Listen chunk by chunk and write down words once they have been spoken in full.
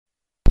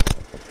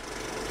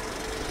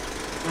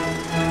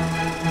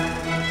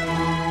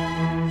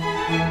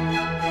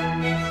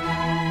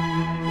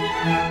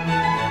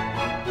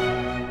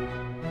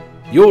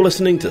You're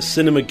listening to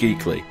Cinema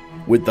Geekly,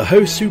 with the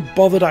hosts who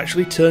bothered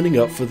actually turning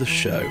up for the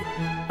show.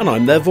 And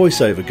I'm their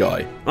voiceover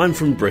guy. I'm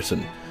from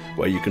Britain,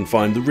 where you can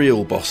find the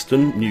real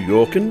Boston, New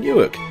York and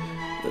Newark.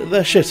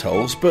 They're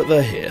shitholes, but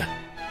they're here.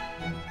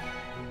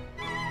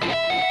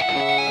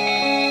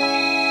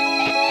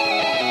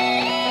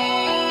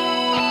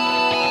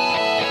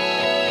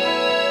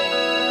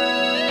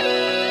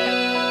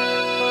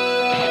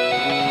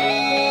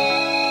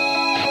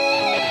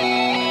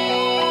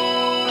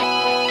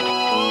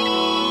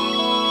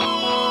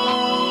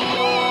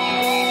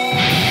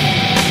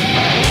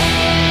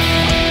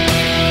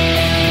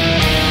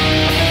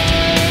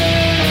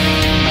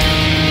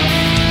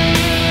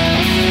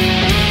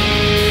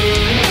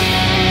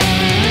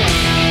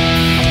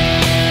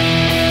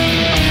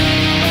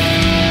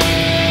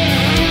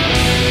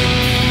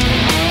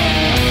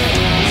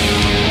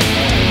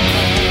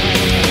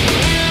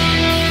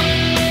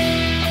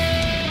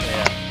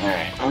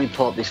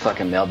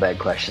 Fucking mailbag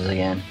questions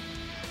again.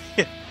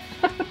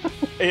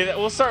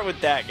 We'll start with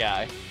that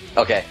guy.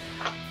 Okay.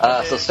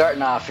 So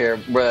starting off here,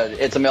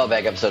 it's a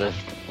mailbag episode,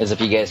 as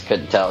if you guys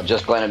couldn't tell.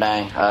 Just Glenn and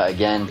I,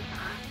 again,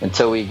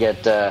 until we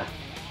get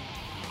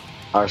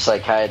our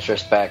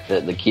psychiatrist back,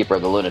 the keeper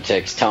of the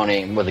lunatics,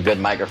 Tony, with a good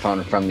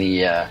microphone from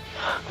the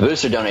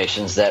booster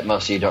donations that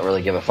most of you don't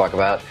really give a fuck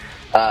about.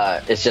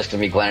 It's just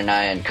going to be Glenn and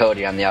I and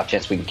Cody on the off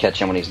chance we can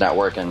catch him when he's not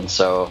working.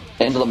 So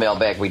into the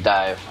mailbag we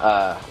dive.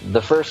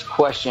 The first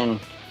question,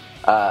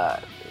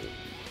 kind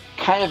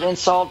of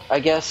insult, I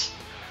guess,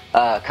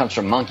 comes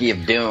from Monkey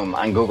of Doom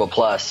on Google+.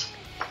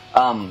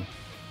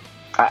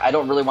 I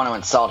don't really want to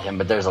insult him,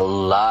 but there's a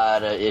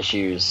lot of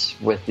issues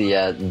with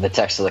the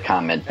text of the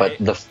comment. But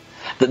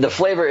the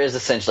flavor is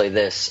essentially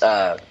this.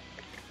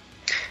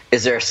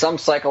 Is there some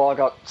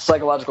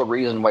psychological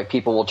reason why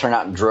people will turn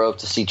out in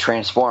droves to see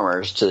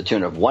Transformers to the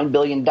tune of $1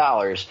 billion,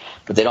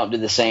 but they don't do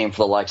the same for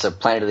the likes of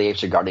Planet of the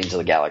Apes or Guardians of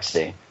the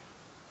Galaxy?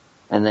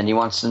 And then he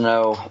wants to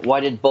know, why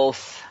did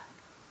both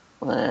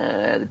did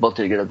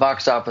good at the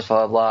box office,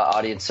 blah, blah, blah,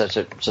 audience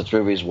such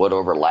movies would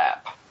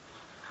overlap.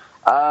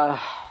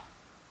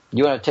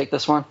 You want to take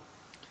this one?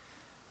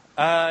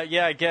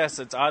 Yeah, I guess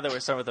it's either we're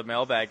starting with the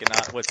mailbag and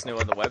not what's new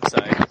on the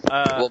website.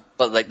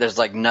 But there's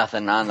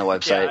nothing on the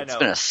website. Yeah, it's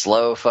been a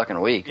slow fucking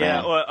week,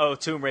 man. Yeah,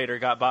 Tomb Raider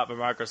got bought by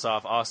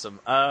Microsoft. Awesome.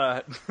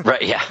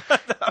 Right, yeah.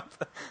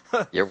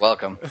 You're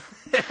welcome.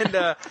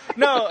 And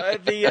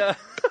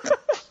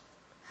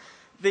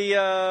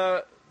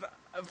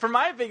for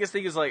my biggest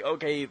thing is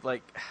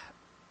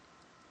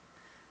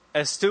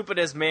as stupid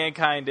as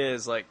mankind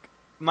is,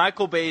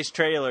 Michael Bay's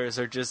trailers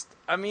are just.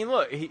 I mean,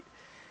 look,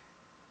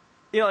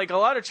 a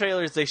lot of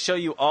trailers, they show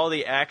you all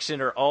the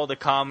action or all the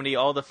comedy,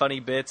 all the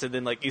funny bits, and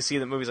then, you see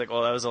the movie's that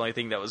was the only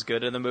thing that was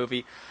good in the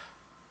movie.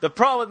 The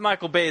problem with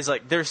Michael Bay is,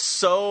 there's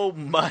so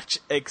much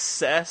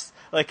excess,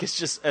 it's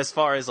just as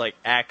far as,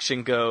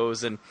 action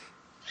goes and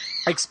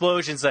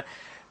explosions, that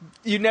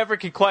you never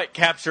can quite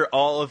capture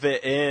all of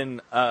it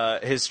in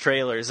his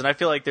trailers. And I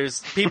feel like there's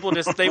people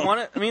just, they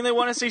want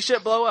to see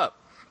shit blow up.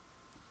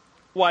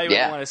 Why you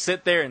want to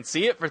sit there and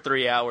see it for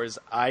 3 hours,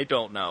 I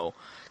don't know.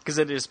 Because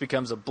it just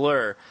becomes a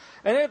blur.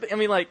 And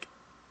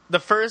the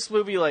first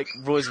movie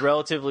was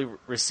relatively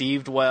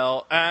received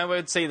well. I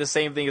would say the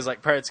same thing as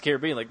Pirates of the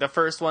Caribbean. The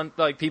first one,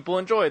 people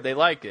enjoyed, they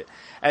liked it.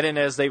 And then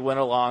as they went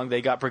along,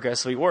 they got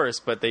progressively worse,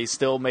 but they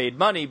still made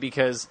money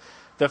because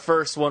the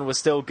first one was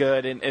still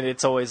good, and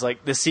it's always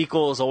the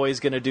sequel is always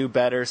going to do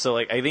better. So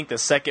I think the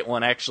second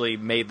one actually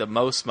made the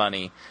most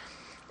money.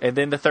 And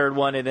then the third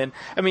one, and then,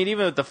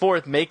 even with the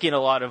fourth making a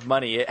lot of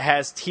money, it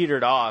has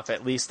teetered off,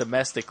 at least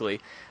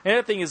domestically. And the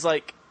other thing is,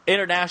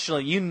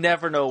 internationally, you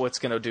never know what's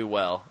going to do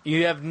well.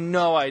 You have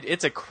no idea.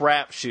 It's a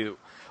crapshoot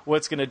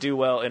what's going to do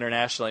well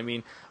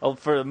internationally.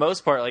 For the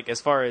most part,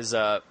 as far as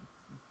Dawn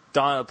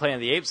of the Planet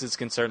of the Apes is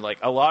concerned,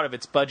 a lot of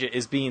its budget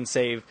is being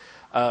saved,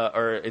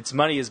 or its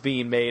money is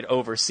being made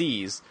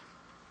overseas.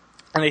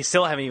 And they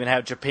still haven't even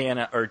had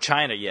Japan or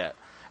China yet.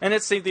 And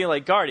it's the same thing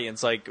like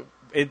Guardians,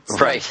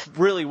 it's right.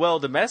 Really well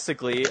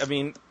domestically.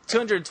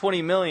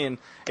 $220 million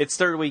its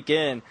third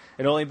weekend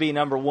and only be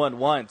number one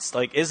once,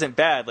 isn't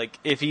bad.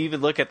 If you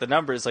even look at the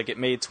numbers, it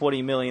made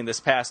 $20 million this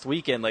past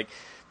weekend.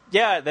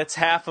 That's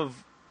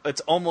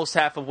it's almost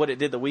half of what it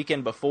did the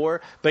weekend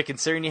before. But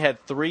considering you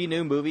had 3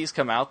 new movies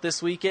come out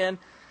this weekend,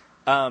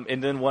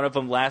 and then one of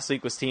them last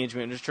week was Teenage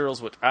Mutant Ninja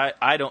Turtles, which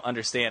I don't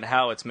understand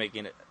how it's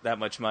making it that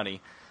much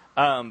money.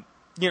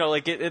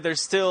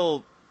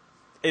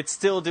 It's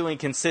still doing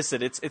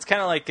consistent. It's kind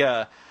of like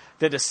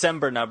the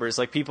December numbers.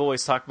 People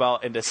always talk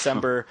about in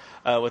December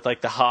with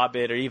The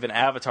Hobbit or even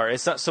Avatar.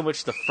 It's not so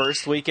much the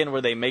first weekend where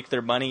they make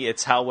their money,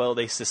 it's how well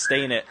they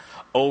sustain it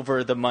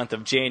over the month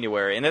of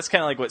January. And that's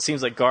kind of what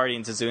seems like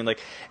Guardians is doing.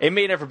 It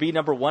may never be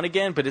number 1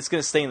 again, but it's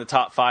going to stay in the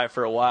top 5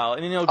 for a while.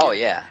 And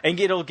and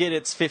it'll get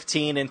its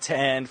 15 and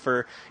 10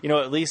 for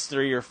at least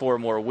 3 or 4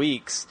 more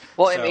weeks.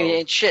 Well,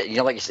 so, shit.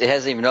 It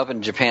hasn't even opened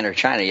in Japan or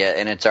China yet,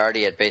 and it's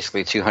already at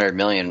basically $200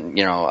 million,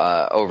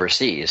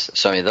 overseas.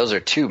 So those are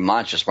 2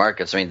 monstrous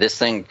markets. This this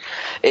thing,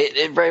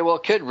 it very well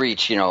could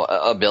reach,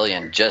 a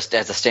billion just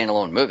as a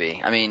standalone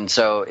movie. I mean,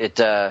 so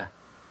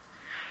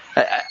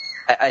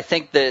I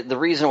think the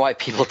reason why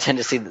people tend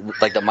to see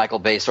like the Michael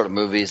Bay sort of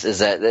movies is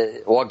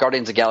that while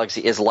Guardians of the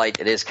Galaxy is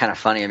light, it is kind of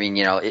funny. I mean,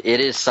 it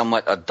is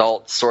somewhat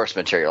adult source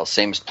material,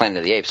 same as Planet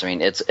of the Apes. I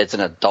mean, it's an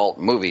adult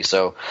movie,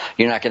 so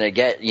you're not going to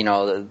get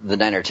the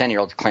 9 or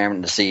 10-year-olds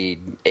clamoring to see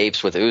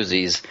apes with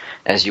Uzis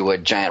as you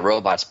would giant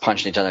robots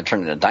punching each other and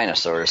turning into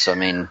dinosaurs. So I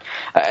mean,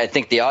 I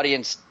think the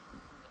audience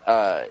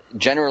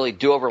generally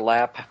do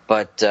overlap,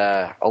 but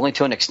only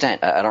to an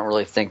extent. I don't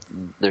really think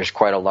there's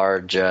quite a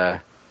large.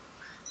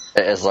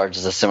 As large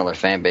as a similar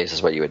fan base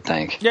is what you would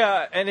think.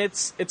 Yeah, and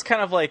it's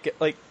kind of like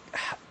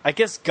I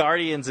guess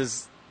Guardians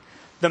is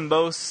the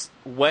most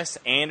Wes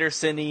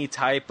Anderson-y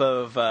type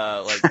of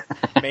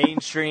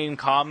mainstream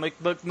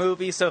comic book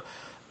movie. So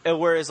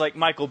whereas like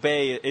Michael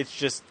Bay, it's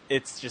just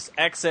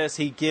excess.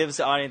 He gives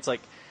the audience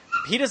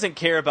he doesn't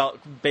care about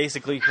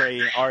basically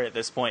creating art at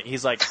this point.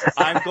 He's like,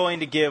 I'm going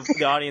to give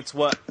the audience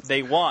what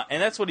they want,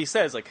 and that's what he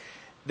says. Like,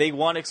 they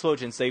want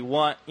explosions, they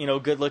want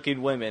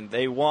good-looking women,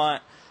 they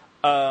want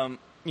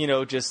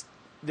just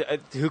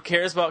who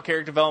cares about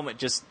character development?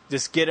 Just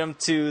get them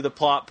to the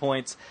plot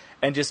points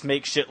and just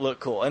make shit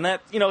look cool. And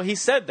that he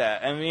said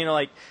that. I mean,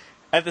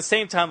 at the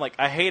same time,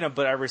 I hate him,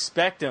 but I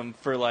respect him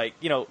for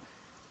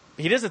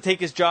he doesn't take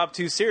his job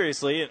too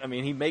seriously. I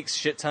mean, he makes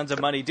shit tons of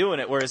money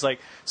doing it. Whereas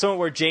someone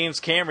where James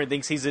Cameron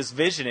thinks he's this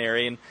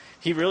visionary, and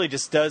he really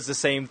just does the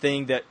same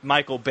thing that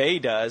Michael Bay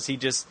does. He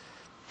just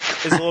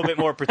is a little bit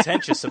more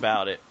pretentious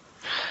about it.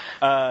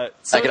 I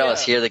could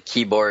always hear the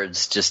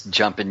keyboards just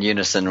jump in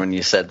unison when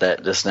you said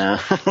that just now.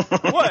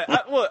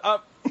 What?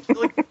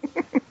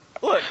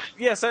 Look,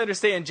 yes, I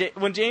understand.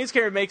 When James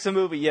Cameron makes a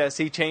movie, yes,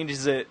 he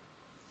changes it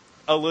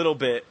a little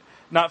bit,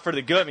 not for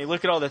the good. I mean,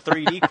 look at all the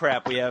 3D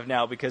crap we have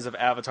now because of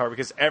Avatar,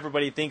 because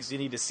everybody thinks you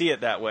need to see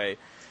it that way.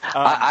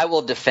 I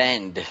will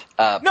defend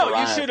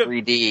Piranha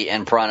 3D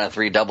and Piranha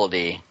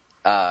 3DD.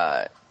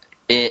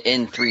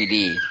 In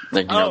 3D,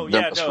 the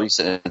most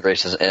recent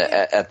iterations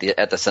at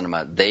the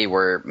cinema, they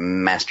were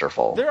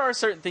masterful. There are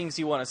certain things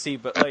you want to see,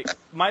 but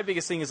my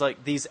biggest thing is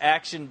these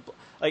action,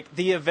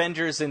 the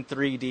Avengers in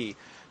 3D.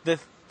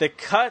 The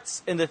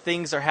cuts and the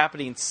things are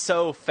happening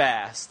so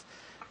fast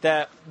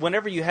that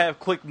whenever you have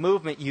quick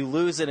movement, you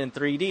lose it in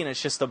 3D and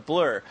it's just a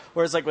blur.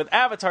 Whereas with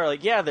Avatar,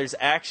 there's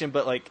action,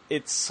 but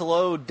it's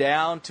slowed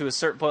down to a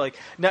certain point.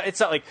 No, it's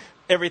not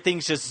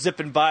everything's just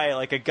zipping by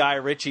like a Guy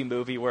Ritchie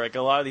movie where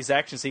a lot of these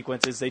action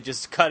sequences, they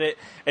just cut it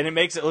and it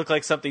makes it look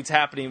like something's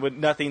happening when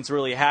nothing's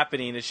really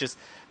happening. It's just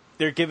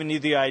they're giving you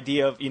the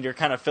idea of you're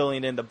kind of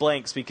filling in the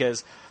blanks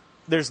because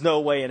there's no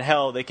way in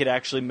hell they could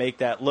actually make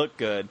that look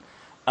good.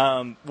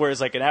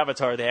 Whereas in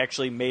Avatar, they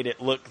actually made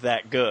it look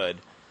that good.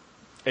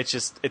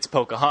 It's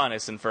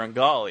Pocahontas and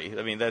Ferngully.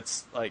 I mean,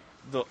 that's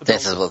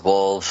Dances with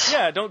Wolves.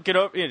 Yeah,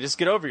 just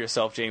get over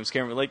yourself, James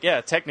Cameron.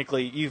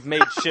 Technically, you've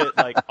made shit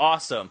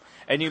awesome,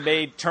 and you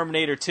made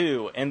Terminator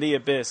 2 and The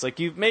Abyss.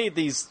 You've made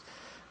these,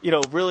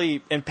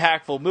 really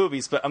impactful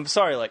movies. But I'm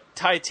sorry,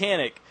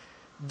 Titanic.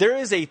 There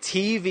is a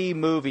TV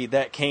movie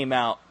that came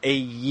out a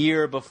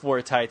year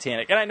before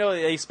Titanic, and I know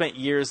they spent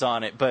years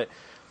on it. But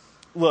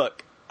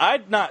look,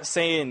 I'm not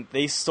saying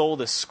they stole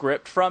the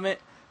script from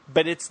it,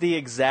 but it's the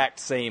exact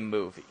same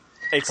movie.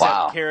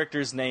 Except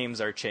characters'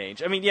 names are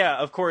changed. I mean, yeah,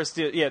 of course,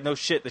 no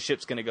shit, the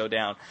ship's going to go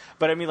down.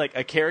 But I mean,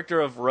 a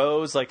character of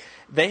Rose,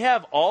 they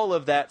have all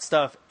of that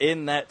stuff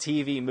in that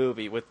TV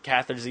movie with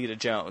Catherine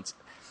Zeta-Jones.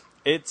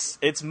 It's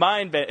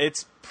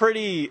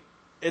pretty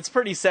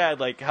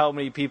sad, how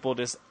many people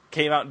just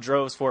came out in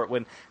droves for it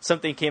when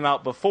something came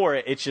out before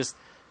it.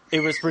 It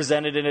was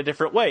presented in a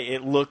different way.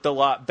 It looked a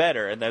lot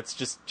better, and that's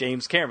just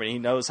James Cameron. He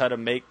knows how to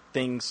make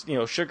things,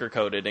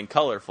 sugar-coated and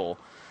colorful.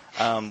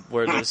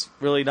 Where there's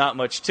really not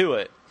much to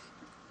it.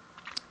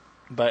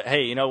 But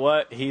hey, you know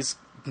what? He's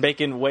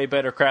making way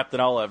better crap than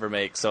I'll ever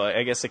make, so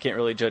I guess I can't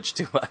really judge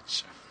too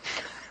much.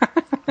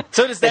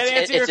 So does that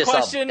answer your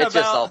question? It's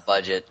just all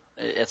budget.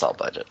 It's all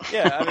budget.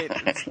 Yeah, I mean...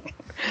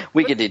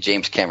 we could do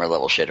James Cameron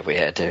level shit if we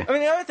had to. I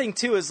mean, the other thing,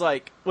 too, is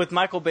with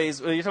Michael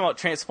Bay's... When you're talking about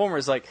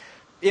Transformers,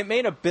 it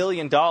made $1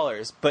 billion,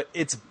 but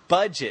its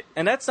budget,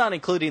 and that's not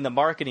including the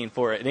marketing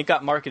for it, and it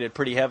got marketed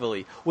pretty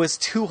heavily, was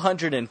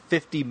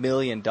 $250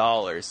 million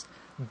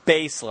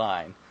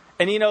baseline.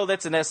 And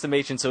that's an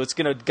estimation, so it's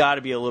got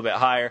to be a little bit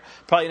higher.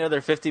 Probably another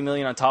 $50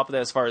 million on top of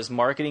that as far as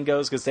marketing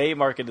goes, because they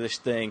marketed this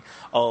thing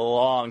a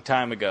long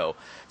time ago.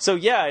 So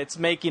yeah, it's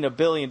making $1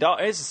 billion.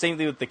 It's the same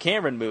thing with the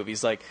Cameron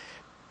movies.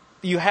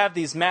 You have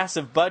these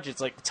massive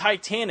budgets.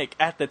 Titanic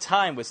at the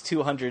time was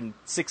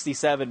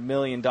 $267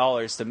 million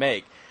to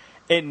make.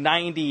 In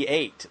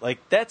 98,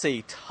 that's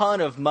a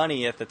ton of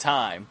money at the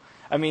time.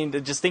 I mean,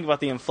 just think about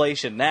the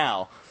inflation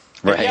now.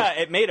 Right. And yeah,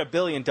 it made $1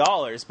 billion,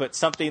 but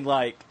something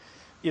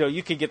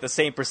you could get the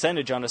same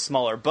percentage on a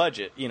smaller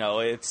budget.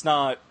 It's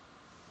not.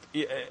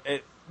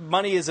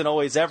 Money isn't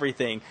always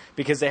everything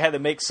because they had to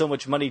make so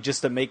much money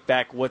just to make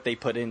back what they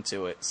put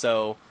into it.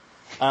 So,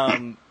 I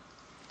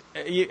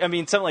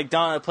mean, something like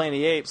Dawn of the Planet of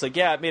the Apes,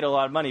 it made a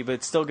lot of money, but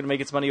it's still going to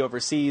make its money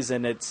overseas,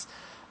 and it's.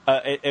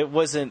 it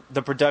wasn't,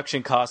 the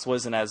production cost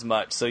wasn't as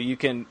much. So you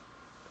can,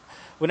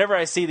 whenever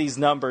I see these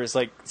numbers,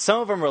 like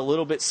some of them are a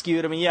little bit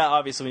skewed. I mean, yeah,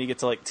 obviously when you get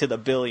to the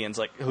billions,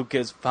 like who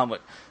cares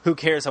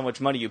how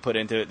much money you put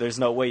into it? There's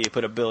no way you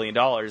put $1 billion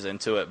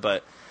into it,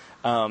 but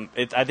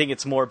I think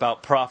it's more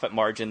about profit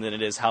margin than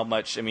it is how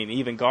much. I mean,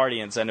 even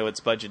Guardians, I know its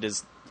budget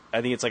is,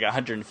 I think it's like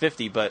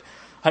 150, but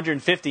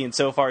 150, and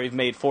so far we've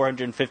made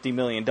 $450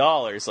 million.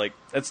 Like,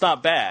 that's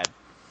not bad.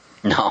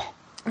 No.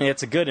 I mean,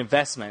 it's a good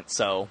investment,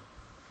 so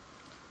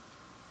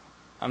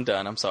I'm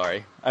done. I'm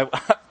sorry.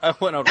 I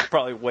went on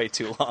probably way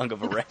too long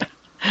of a rant.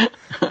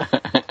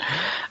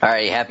 All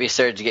right, you happy,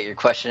 sir? Did you get your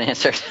question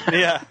answered?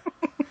 Yeah.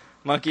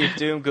 Monkey of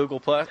Doom, Google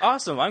Plus.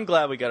 Awesome. I'm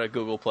glad we got a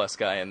Google Plus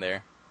guy in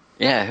there.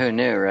 Yeah, who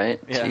knew, right?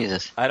 Yeah.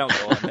 Jesus. I don't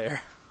go on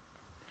there.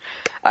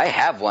 I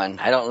have one.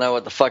 I don't know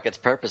what the fuck its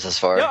purpose is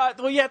for. Yeah,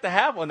 well, you have to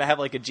have one to have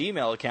like a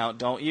Gmail account,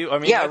 don't you? I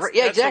mean, yeah, that's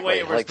exactly. the way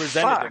it was like,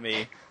 presented fuck. to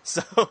me.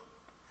 So.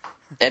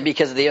 And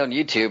because they own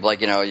YouTube,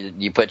 like, you know,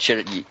 you put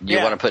shit, you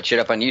want to put shit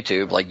up on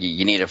YouTube, like,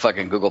 you need a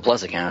fucking Google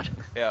Plus account.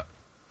 Yeah.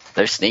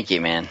 They're sneaky,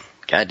 man.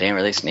 God damn,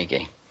 are they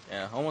sneaky?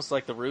 Yeah, almost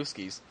like the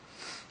Rooskies.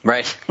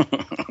 Right.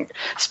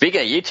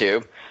 Speaking of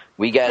YouTube,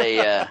 we got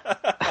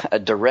a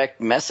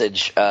direct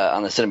message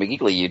on the Cinema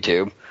Geekly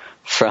YouTube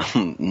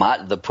from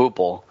Mott the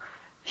Poople.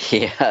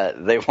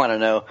 They want to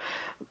know,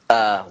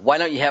 why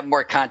don't you have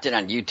more content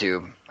on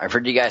YouTube? I've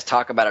heard you guys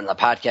talk about it on the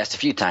podcast a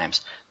few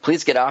times.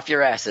 Please get off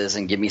your asses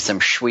and give me some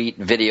sweet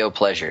video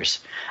pleasures.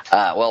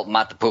 Well,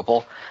 Mott the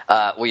Poople,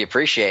 we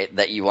appreciate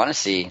that you want to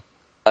see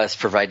us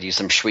provide you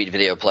some sweet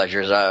video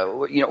pleasures.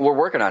 You know, we're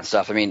working on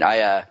stuff. I mean,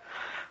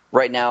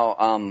 right now,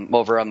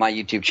 over on my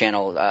YouTube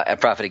channel at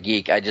Prophet of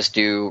Geek, I just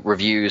do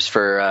reviews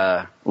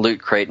for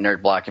Loot Crate,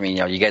 Nerd Block. I mean, you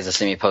know, you guys have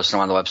seen me posting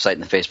them on the website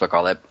and the Facebook,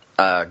 all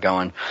that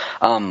going.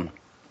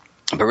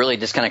 But really, it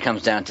just kind of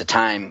comes down to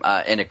time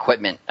and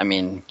equipment. I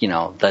mean, you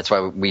know, that's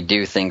why we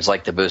do things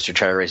like the booster,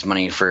 try to raise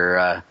money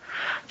for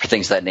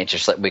things of that nature,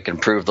 so that we can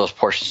improve those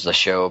portions of the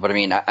show. But I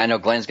mean, I know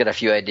Glenn's got a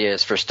few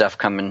ideas for stuff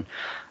coming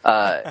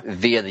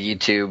via the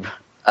YouTube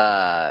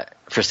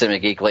for Cinema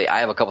Geekly. I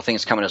have a couple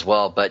things coming as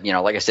well. But you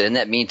know, like I said, in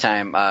that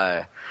meantime,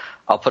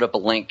 I'll put up a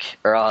link,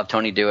 or I'll have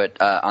Tony do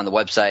it on the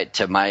website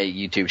to my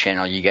YouTube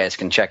channel. You guys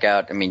can check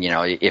out. I mean, you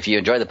know, if you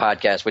enjoy the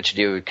podcast, which you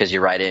do because you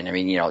write in, I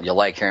mean, you know, you'll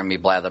like hearing me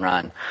blather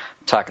on,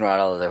 talking about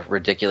all of the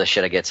ridiculous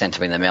shit I get sent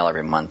to me in the mail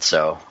every month.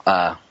 So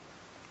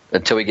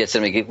until we get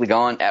Cinema Geekly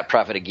going, at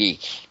Prophet of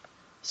Geek.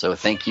 So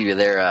thank you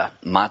there,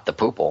 Mott the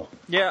Poople.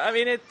 Yeah, I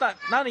mean, it's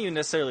not even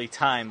necessarily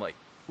time. Like,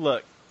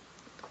 look,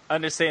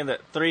 understand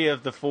that 3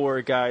 of the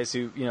 4 guys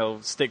who, you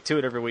know, stick to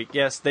it every week,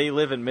 yes, they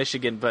live in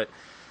Michigan, but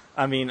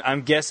I mean,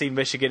 I'm guessing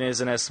Michigan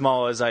isn't as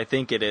small as I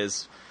think it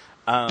is.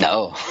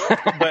 No.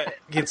 But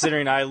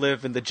considering I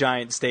live in the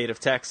giant state of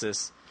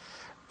Texas,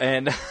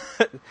 and as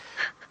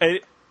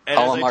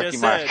I just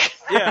said,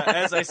 yeah,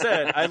 as I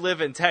said, I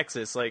live in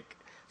Texas. Like,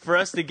 for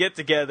us to get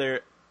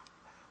together,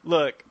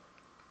 look,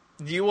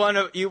 you want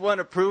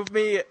to prove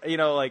me? You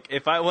know, like,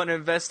 if I want to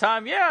invest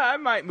time, yeah, I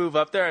might move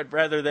up there. I'd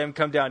rather them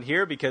come down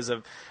here because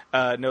of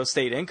no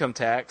state income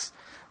tax.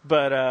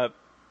 But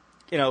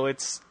you know,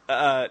 it's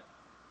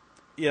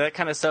yeah, that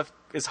kind of stuff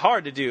is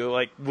hard to do.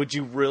 Like, would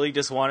you really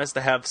just want us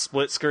to have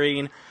split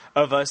screen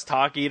of us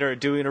talking or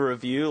doing a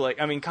review?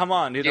 Like, I mean, come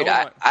on, dude.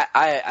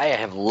 I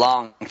have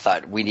long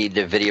thought we need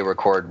to video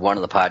record one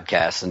of the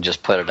podcasts and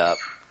just put it up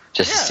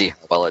just to see how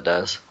well it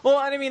does. Well,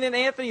 I mean, and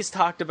Anthony's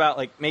talked about,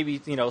 like,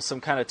 maybe, you know, some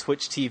kind of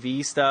Twitch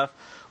TV stuff,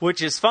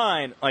 which is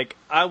fine. Like,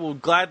 I will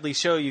gladly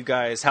show you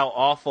guys how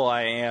awful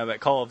I am at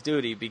Call of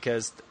Duty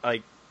because,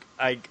 like,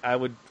 I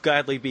would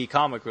gladly be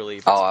comic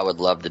relief. Oh, I would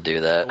love to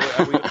do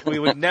that. We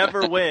would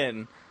never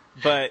win,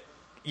 but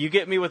you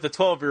get me with a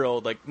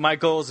 12-year-old, like, my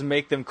goal is to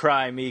make them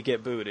cry, me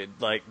get booted.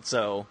 Like,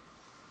 so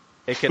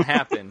it can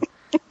happen.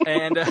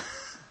 And,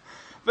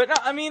 but no,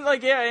 I mean,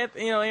 like, yeah,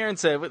 you know, Aaron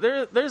said, but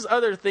there's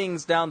other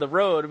things down the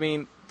road. I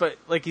mean, but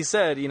like you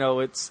said, you know,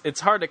 it's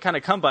hard to kind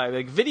of come by.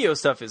 Like, video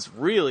stuff is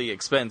really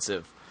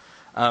expensive.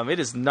 It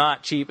is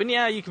not cheap. And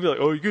yeah, you can be like,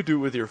 oh, you could do it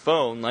with your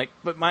phone. Like,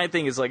 but my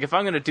thing is, like, if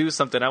I'm going to do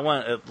something, I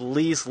want to at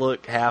least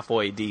look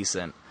halfway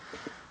decent.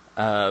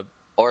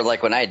 Or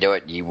like when I do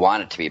it, you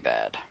want it to be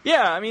bad.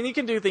 Yeah, I mean, you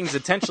can do things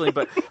intentionally,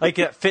 but like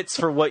it fits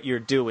for what you're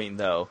doing,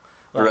 though.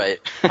 Like, right.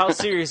 How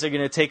serious are you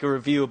going to take a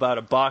review about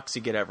a box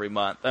you get every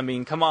month? I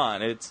mean, come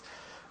on.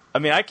 I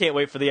mean, I can't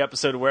wait for the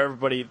episode where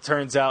everybody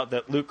turns out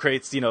that Loot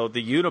Crate's, you know,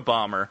 the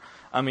Unabomber.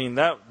 I mean,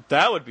 that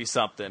would be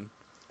something.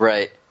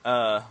 Right.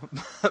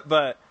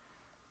 But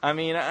I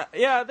mean,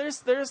 yeah,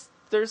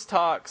 there's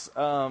talks.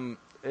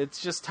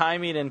 It's just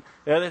timing, and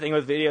the other thing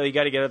with video, you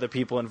got to get other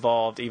people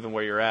involved, even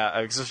where you're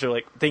at. Especially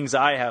like things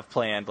I have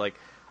planned. Like,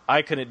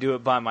 I couldn't do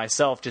it by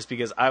myself just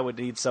because I would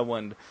need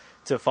someone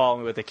to follow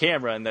me with a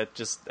camera, and that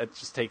just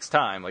takes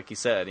time, like you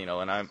said, you know.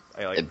 And I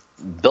like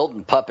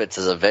building puppets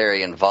is a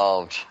very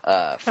involved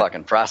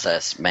fucking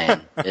process,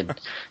 man. It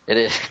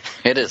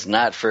is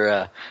not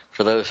for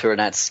those who are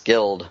not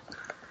skilled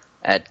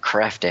at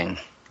crafting.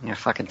 I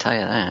fucking tell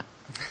you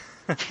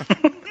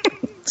that.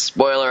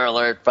 Spoiler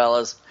alert,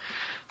 fellas.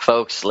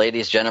 folks,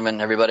 ladies,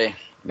 gentlemen, everybody.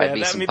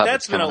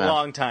 That's been a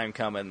long time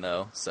coming,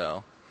 though.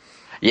 So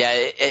yeah,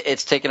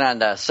 it's taken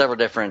on several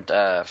different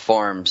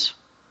forms.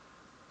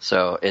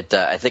 So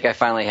I think I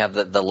finally have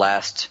the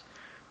last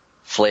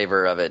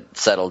flavor of it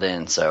settled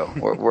in. So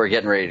we're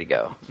getting ready to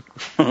go.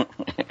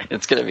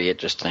 It's going to be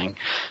interesting,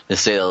 to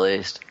say the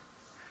least.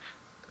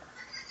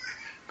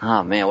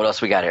 Oh man, what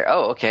else we got here?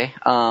 Oh, okay.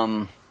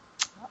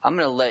 I'm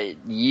going to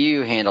let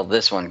you handle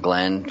this one,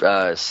 Glenn,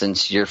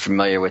 since you're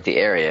familiar with the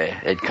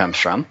area it comes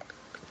from.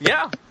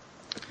 Yeah.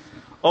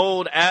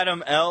 Old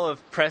Adam L.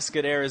 of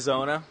Prescott,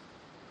 Arizona.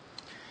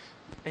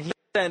 He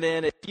sent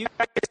in, if you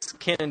guys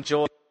can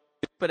enjoy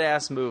a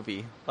stupid-ass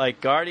movie like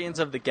Guardians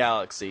of the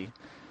Galaxy,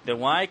 then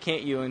why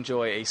can't you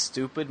enjoy a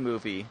stupid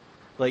movie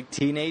like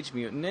Teenage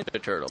Mutant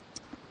Ninja Turtles?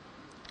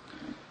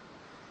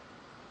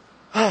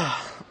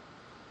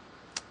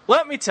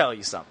 Let me tell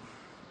you something.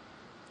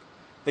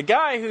 The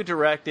guy who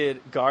directed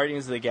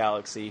Guardians of the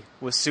Galaxy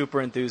was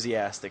super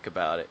enthusiastic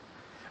about it,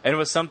 and it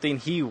was something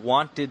he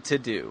wanted to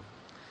do.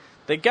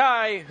 The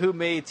guy who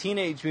made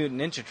Teenage Mutant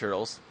Ninja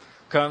Turtles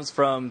comes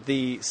from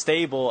the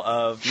stable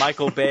of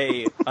Michael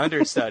Bay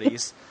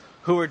understudies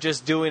who were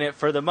just doing it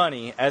for the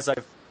money, as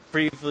I've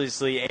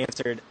previously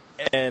answered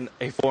in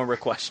a former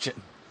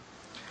question.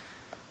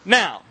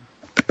 Now,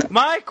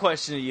 my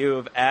question to you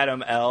of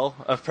Adam L.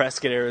 of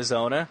Prescott,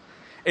 Arizona,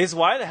 is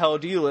why the hell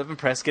do you live in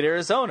Prescott,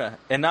 Arizona,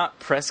 and not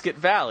Prescott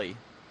Valley?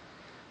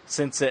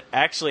 Since it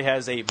actually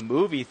has a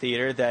movie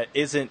theater that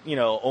isn't,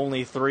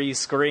 only 3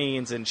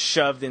 screens and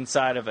shoved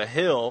inside of a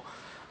hill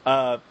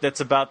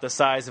that's about the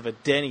size of a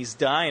Denny's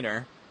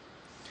diner.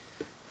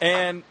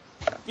 And,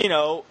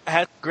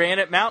 has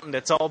Granite Mountain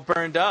that's all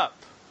burned up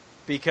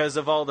because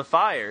of all the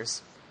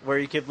fires, where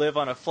you could live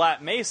on a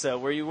flat mesa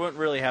where you wouldn't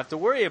really have to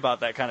worry about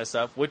that kind of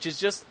stuff, which is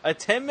just a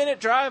 10-minute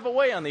drive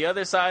away on the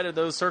other side of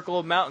those circle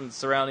of mountains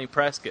surrounding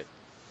Prescott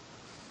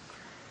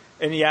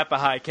in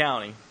Yappahi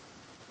County.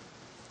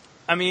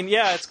 I mean,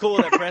 yeah, it's cool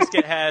that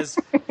Prescott has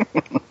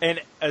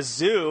a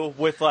zoo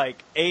with 8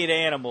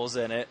 animals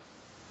in it,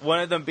 one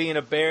of them being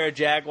a bear, a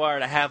jaguar,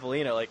 and a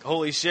javelina. Like,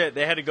 holy shit,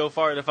 they had to go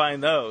far to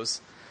find those.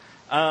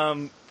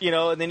 And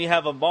then you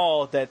have a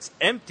mall that's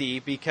empty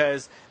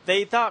because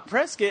they thought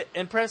Prescott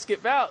and Prescott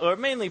Valley, or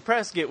mainly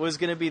Prescott, was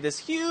going to be this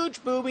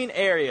huge booming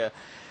area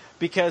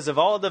because of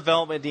all the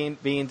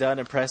development being done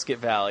in Prescott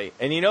Valley.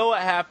 And you know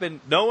what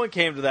happened? No one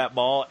came to that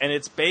mall, and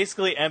it's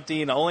basically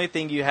empty, and the only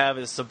thing you have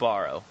is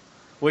Sbarro,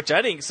 which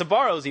I think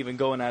Sbarro's even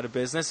going out of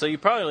business, so you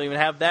probably don't even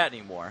have that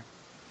anymore.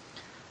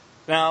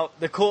 Now,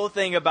 the cool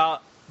thing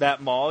about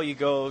that mall, you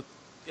go,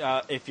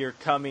 if you're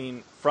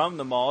coming from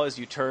the mall, as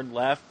you turn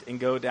left and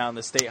go down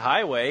the state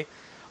highway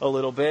a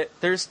little bit,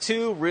 there's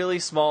 2 really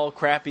small,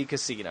 crappy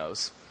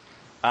casinos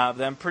that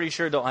I'm pretty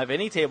sure don't have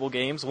any table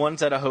games.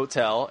 One's at a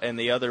hotel, and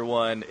the other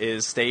one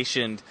is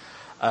stationed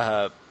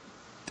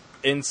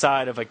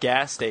inside of a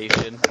gas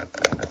station.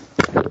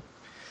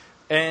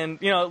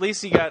 And, at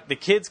least you got the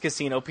kids'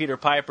 casino, Peter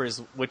Piper's,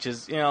 which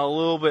is, a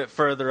little bit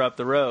further up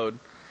the road.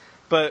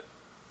 But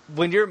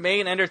when your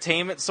main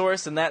entertainment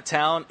source in that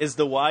town is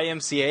the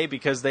YMCA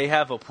because they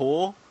have a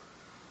pool,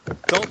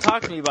 don't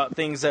talk to me about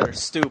things that are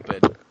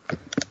stupid.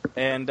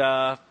 And,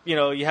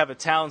 you have a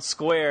town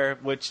square,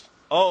 which,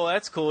 oh,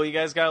 that's cool. You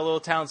guys got a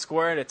little town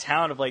square in a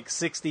town of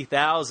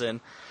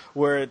 60,000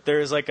 where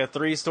there's a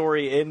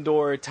 3-story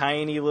indoor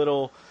tiny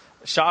little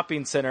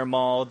shopping center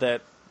mall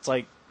that's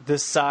the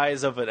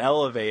size of an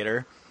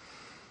elevator.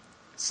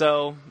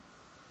 So,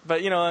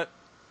 but you know what?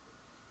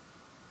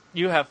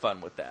 You have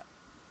fun with that.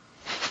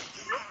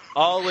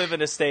 I'll live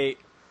in a state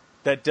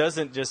that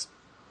doesn't just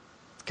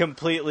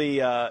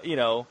completely,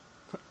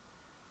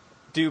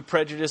 do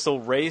prejudicial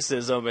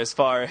racism as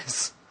far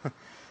as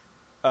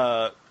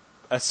a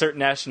certain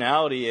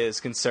nationality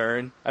is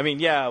concerned. I mean,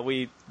 yeah,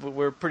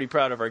 we're pretty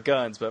proud of our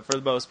guns, but for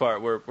the most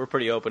part, we're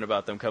pretty open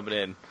about them coming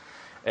in,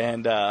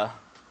 and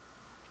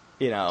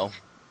we don't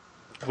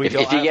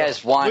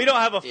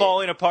have a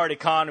falling apart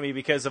economy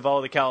because of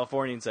all the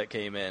Californians that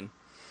came in.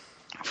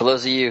 For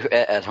those of you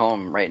at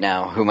home right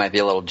now who might be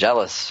a little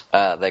jealous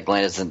that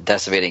Glenn isn't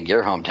decimating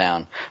your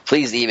hometown,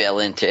 please email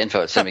in to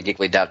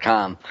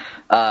info@cinemageekly.com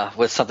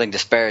with something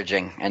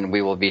disparaging, and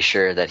we will be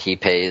sure that he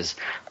pays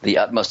the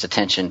utmost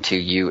attention to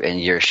you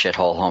and your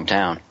shithole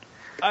hometown.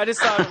 I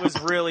just thought it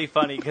was really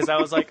funny because I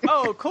was like,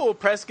 oh, cool,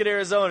 Prescott,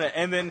 Arizona.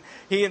 And then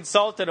he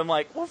insulted him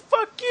like, well,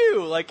 fuck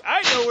you. Like,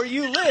 I know where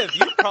you live.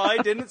 You probably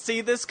didn't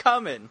see this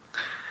coming.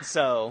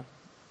 So,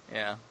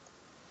 yeah.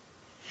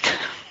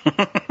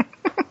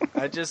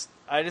 I just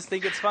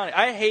think it's funny.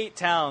 I hate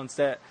towns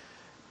that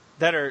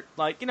are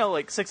like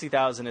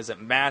 60,000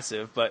 isn't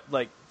massive, but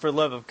for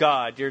love of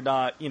God, you're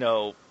not,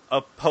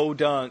 a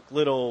podunk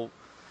little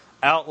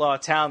outlaw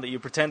town that you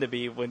pretend to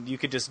be when you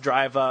could just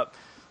drive up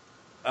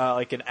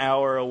an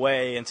hour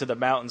away into the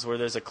mountains where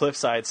there's a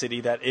cliffside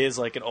city that is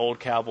like an old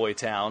cowboy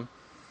town.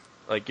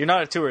 You're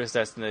not a tourist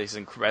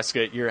destination,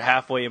 Prescott. You're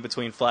halfway in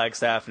between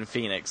Flagstaff and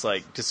Phoenix.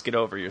 Just get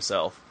over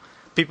yourself.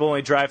 People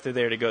only drive through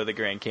there to go to the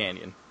Grand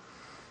Canyon.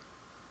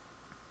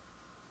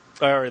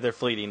 Or they're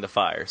fleeing the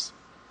fires.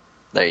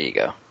 There you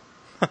go.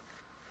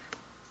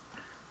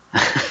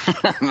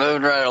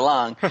 Moving right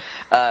along.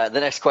 The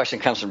next question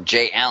comes from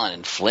Jay Allen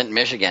in Flint,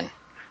 Michigan.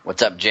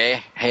 What's up,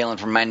 Jay? Hailing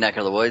from my neck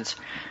of the woods.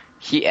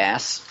 He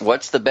asks,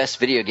 what's the best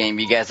video game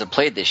you guys have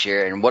played this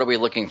year, and what are we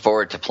looking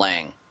forward to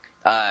playing?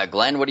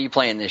 Glenn, what are you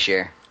playing this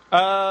year?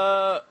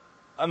 I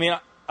mean,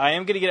 I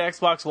am going to get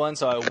Xbox One,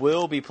 so I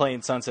will be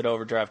playing Sunset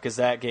Overdrive because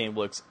that game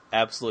looks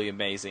absolutely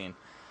amazing.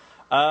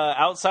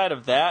 Outside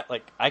of that,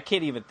 like, I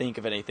can't even think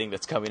of anything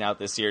that's coming out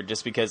this year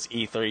just because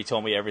E3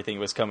 told me everything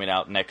was coming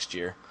out next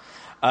year.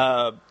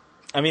 I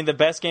mean, the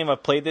best game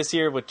I've played this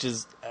year, which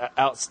is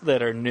out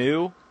that are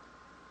new,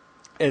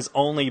 has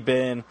only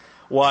been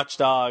Watch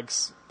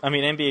Dogs. I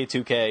mean, NBA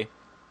 2K,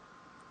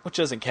 which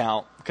doesn't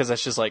count because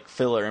that's just like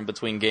filler in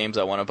between games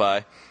I want to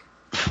buy,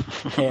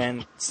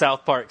 and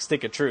South Park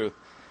Stick of Truth.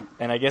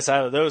 And I guess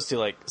out of those two,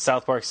 like,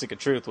 South Park Stick of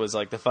Truth was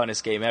like the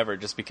funnest game ever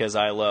just because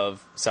I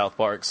love South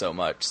Park so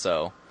much.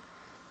 So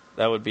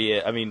that would be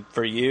it. I mean,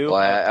 for you...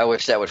 Well, I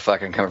wish that would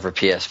fucking come for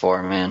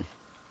PS4, man.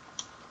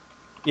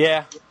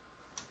 Yeah.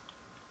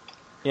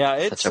 Yeah,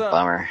 it's... Such a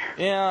bummer.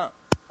 Yeah.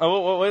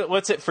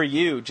 What's it for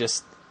you?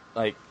 Just,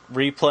 like,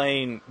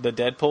 replaying the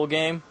Deadpool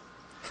game?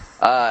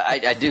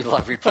 I do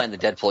love replaying the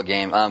Deadpool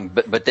game.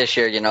 But this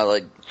year, you know,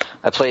 like,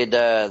 I played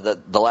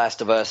the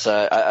Last of Us.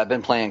 I've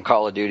been playing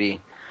Call of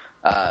Duty.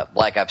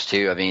 Black Ops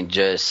 2, I mean,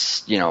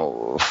 just, you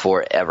know,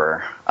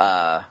 forever.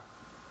 I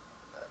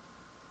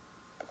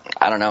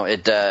don't know.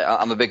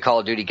 I'm a big Call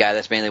of Duty guy.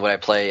 That's mainly what I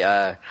play.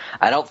 I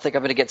don't think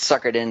I'm going to get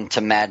suckered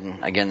into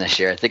Madden again this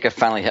year. I think I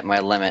finally hit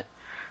my limit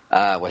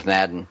with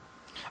Madden.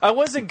 I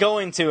wasn't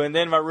going to, and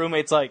then my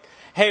roommate's like,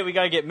 hey, we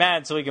got to get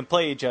Madden so we can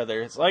play each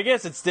other. So I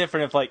guess it's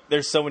different if, like,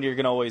 there's someone you're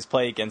going to always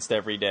play against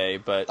every day.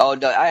 But Oh,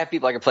 no, I have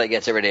people I can play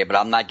against every day, but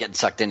I'm not getting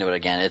sucked into it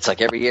again. It's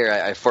like every year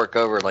I fork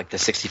over, like, the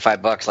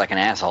 $65 like an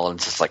asshole, and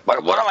it's just like, what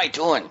am I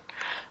doing?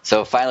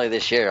 So finally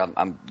this year,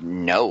 I'm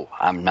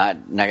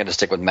not going to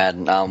stick with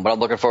Madden. What I'm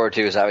looking forward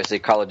to is obviously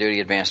Call of Duty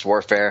Advanced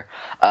Warfare,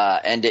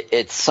 and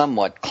it's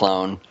somewhat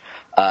clone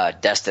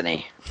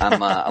Destiny.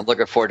 I'm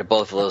looking forward to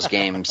both of those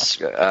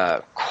games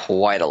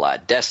quite a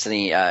lot.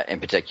 Destiny in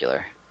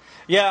particular.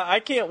 yeah, I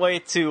can't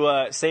wait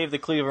to save the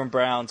Cleveland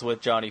Browns with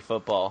Johnny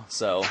Football.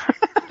 So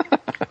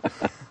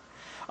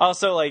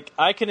also, like,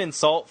 I can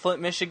insult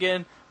Flint,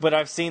 Michigan, but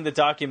I've seen the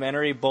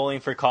documentary Bowling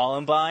for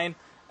Columbine,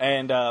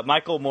 and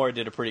Michael Moore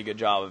did a pretty good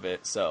job of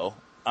it. So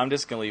I'm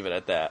just gonna leave it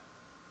at that.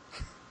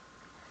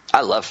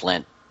 I love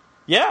Flint.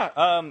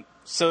 Yeah,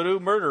 so do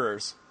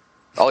murderers.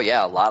 Oh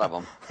yeah, a lot of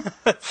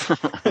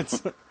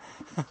them.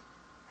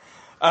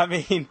 I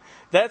mean,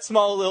 that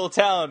small little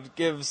town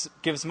gives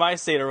my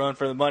state a run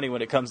for the money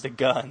when it comes to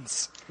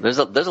guns. There's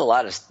a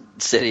lot of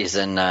cities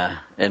in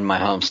my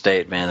home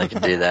state, man, that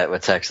can do that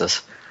with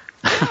Texas.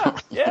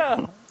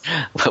 Yeah.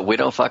 But we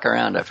don't fuck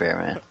around up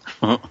here,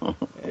 man.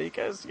 Yeah, you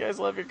guys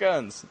love your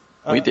guns.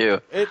 We do.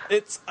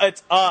 It's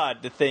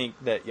odd to think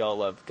that y'all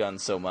love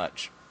guns so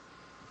much.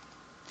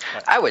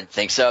 I would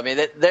think so. I mean,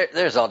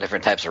 there's all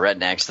different types of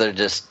rednecks. They're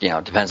just, you know,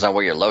 depends on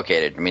where you're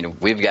located. I mean,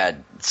 we've got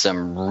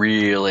some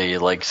really,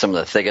 like, some of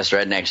the thickest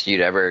rednecks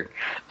you'd ever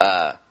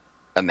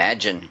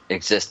imagine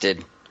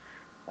existed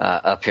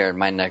up here in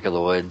my neck of the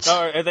woods.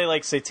 Oh, are they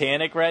like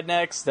satanic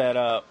rednecks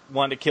that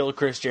want to kill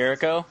Chris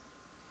Jericho?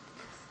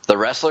 The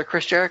wrestler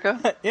Chris Jericho?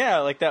 Yeah,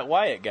 like that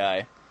Wyatt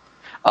guy.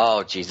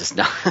 Oh, Jesus,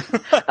 no.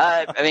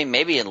 I mean,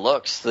 maybe in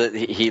looks.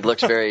 He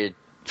looks very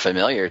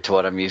familiar to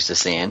what I'm used to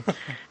seeing.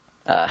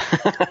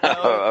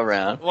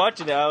 Around.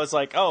 Watching it, I was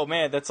like, oh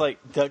man, that's like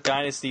Duck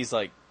Dynasty's,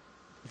 like,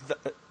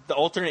 the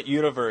alternate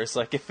universe.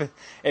 Like,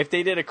 if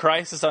they did a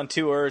Crisis on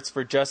Two Earths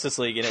for Justice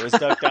League and it was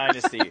Duck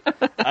Dynasty,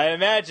 I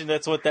imagine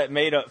that's what that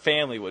made-up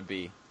family would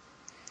be.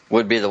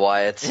 Would be the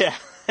Wyatts? Yeah.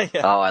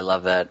 Yeah. Oh, I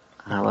love that.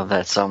 I love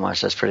that so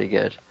much. That's pretty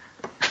good.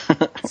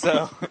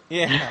 So,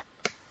 yeah.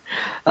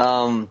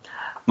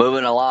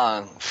 Moving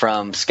along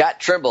from Scott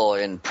Trimble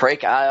in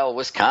Prake Isle,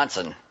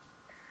 Wisconsin.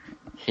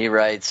 He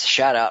writes,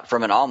 shout out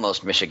from an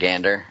almost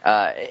Michigander.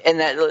 And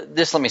that,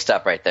 just let me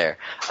stop right there.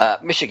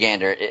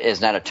 Michigander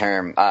is not a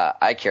term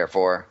I care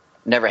for.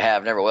 Never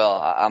have, never will.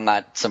 I'm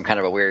not some kind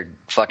of a weird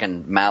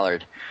fucking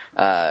mallard.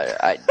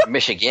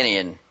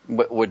 Michiganian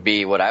would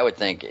be what I would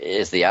think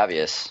is the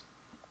obvious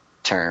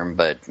term,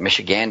 but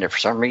Michigander, for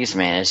some reason,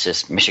 man, it's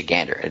just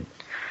Michigander.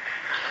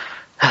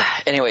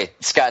 Anyway,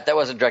 Scott, that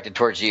wasn't directed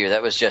towards you.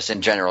 That was just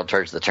in general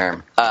towards the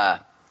term.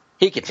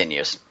 He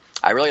continues.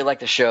 I really like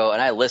the show, and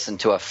I listen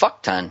to a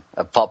fuck ton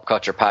of pulp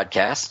culture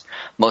podcasts,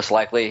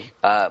 mostly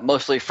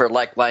for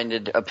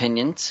like-minded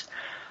opinions.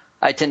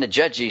 I tend to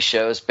judge these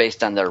shows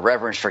based on their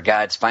reverence for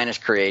God's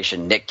finest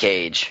creation, Nick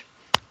Cage.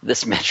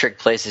 This metric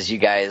places you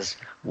guys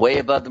way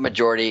above the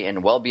majority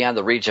and well beyond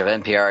the reach of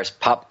NPR's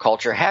pop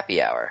culture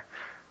happy hour.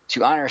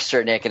 To honor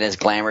Sir Nick and his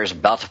glamorous,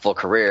 bountiful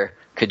career,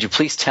 could you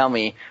please tell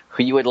me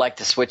who you would like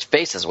to switch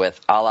faces with,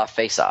 a la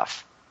Face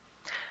Off?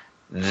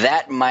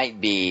 That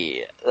might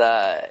be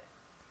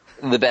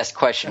the best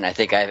question I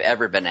think I've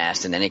ever been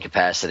asked in any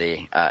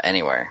capacity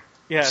anywhere.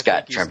 Yeah,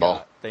 Scott Trimble.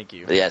 Scott. Thank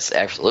you. Yes,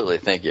 absolutely.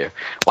 Thank you.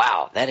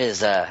 Wow, that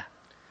is I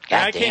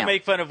can't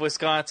make fun of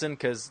Wisconsin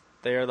because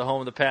they are the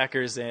home of the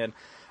Packers, and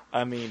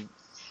I mean,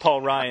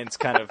 Paul Ryan's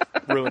kind of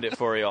ruined it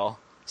for y'all.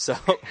 So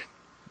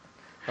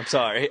I'm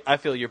sorry. I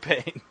feel your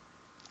pain.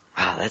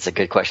 Wow, that's a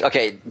good question.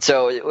 Okay,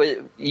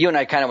 so you and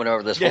I kind of went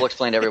over this. We'll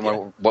explain to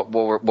everyone what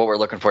we're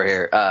looking for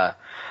here.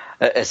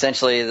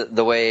 Essentially,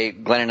 the way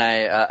Glenn and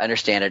I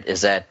understand it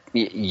is that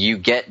you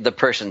get the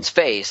person's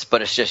face,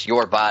 but it's just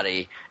your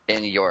body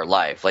in your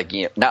life. Like,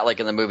 not like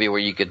in the movie where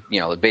you could,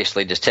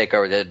 basically just take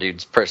over the other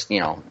dude's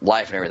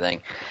life and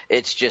everything.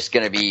 It's just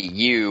going to be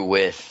you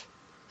with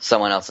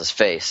someone else's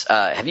face.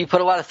 Have you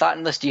put a lot of thought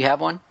in this? Do you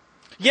have one?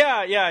 Yeah,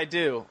 I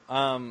do.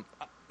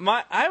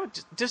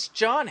 Just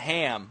John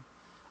Hamm.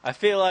 I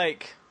feel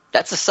like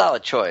that's a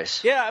solid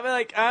choice. Yeah, I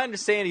mean, I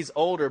understand he's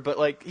older,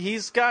 but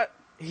he's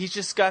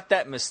just got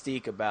that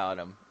mystique about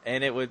him,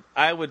 and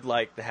I would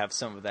like to have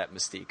some of that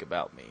mystique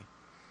about me,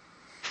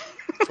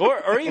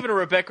 or even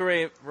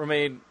Rebecca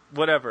Romaine,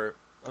 whatever.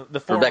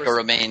 Former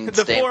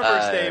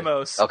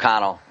Stamos.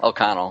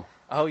 O'Connell.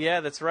 Oh yeah,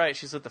 that's right.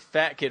 She's with the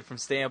fat kid from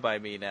Stand By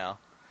Me now.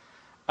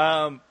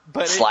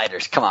 But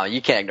Sliders, come on, you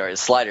can't ignore it.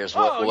 Sliders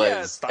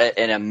was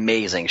an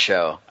amazing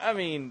show. I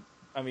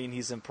mean,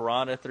 he's in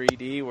Piranha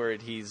 3D, where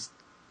he's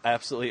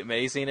absolutely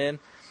amazing in.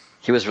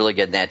 He was really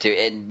good in that too,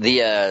 and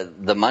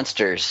the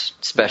Munsters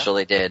special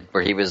they did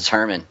where he was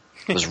Herman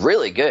was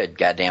really good.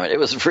 God damn it, it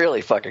was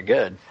really fucking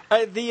good.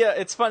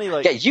 It's funny,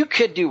 you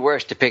could do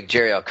worse to pick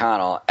Jerry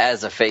O'Connell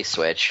as a face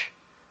switch.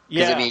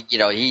 Yeah, I mean,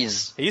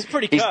 he's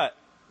pretty cut.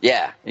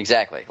 Yeah,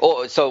 exactly.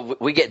 Oh, so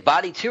we get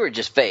body too, or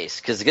just face?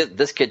 Because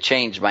this could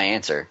change my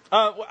answer.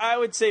 I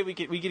would say we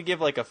could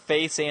give a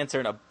face answer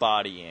and a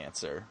body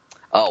answer.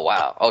 Oh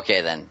wow.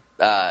 Okay then.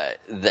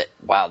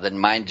 Then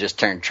mine just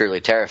turned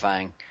truly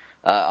terrifying.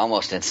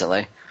 Almost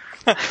instantly.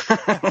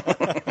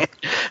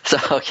 So,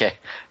 okay.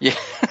 Yeah.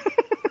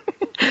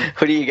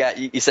 Who do you got?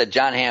 You said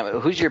John Hamm.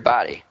 Who's your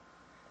body?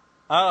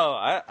 Oh,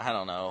 I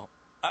don't know.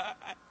 I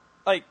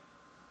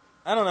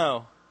don't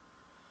know.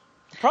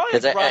 Probably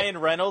Ryan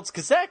Reynolds,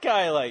 because that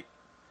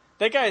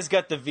guy's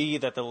got the V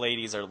that the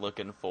ladies are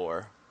looking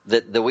for.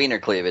 The wiener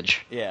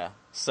cleavage. Yeah.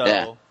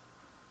 So,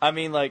 I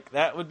mean,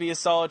 that would be a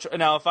solid.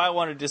 Now, if I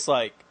wanted to just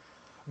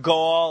go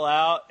all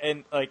out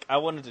and I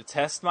wanted to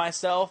test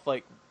myself,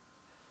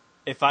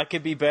 if I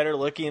could be better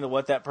looking than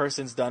what that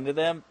person's done to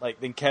them,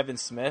 than Kevin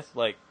Smith,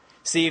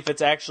 see if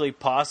it's actually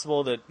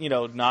possible to,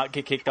 not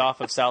get kicked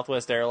off of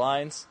Southwest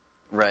Airlines.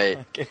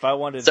 Right. If I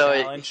wanted to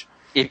challenge.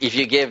 If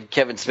you give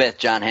Kevin Smith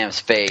John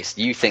Hamm's face,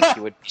 you think he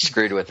would be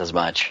screwed with as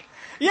much?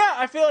 Yeah,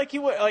 I feel like he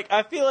would.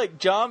 I feel like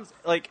John's,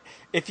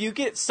 if you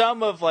get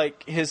some of,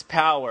 his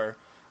power,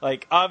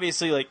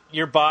 obviously,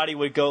 your body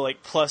would go,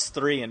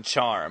 +3 in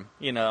charm,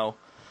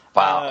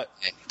 Wow.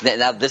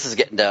 Now this is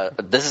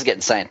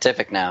getting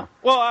scientific now.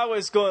 Well, I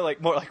was going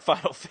more like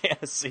Final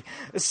Fantasy.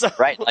 So,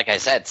 right, like I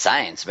said,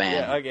 science,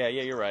 man. Yeah,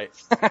 you're right.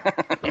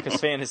 Because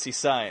fantasy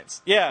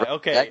science. Yeah,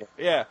 okay. Exactly.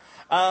 Yeah.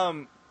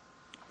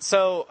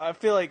 So I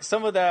feel like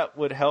some of that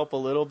would help a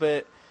little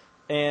bit,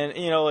 and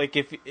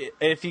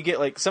if you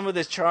get some of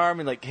this charm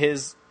and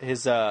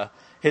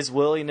his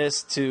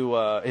willingness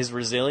to his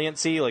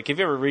resiliency, if you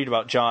ever read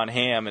about John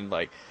Hamm and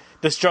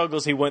the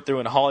struggles he went through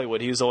in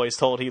Hollywood, he was always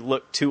told he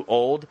looked too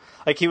old.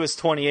 He was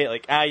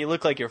 28, you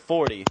look like you're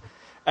 40.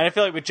 And I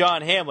feel like with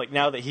John Hamm,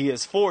 now that he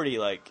is 40,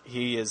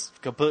 he is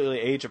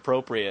completely age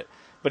appropriate,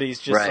 but he's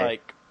just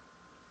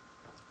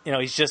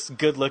he's just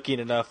good looking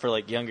enough for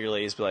younger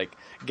ladies to be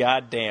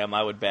God damn,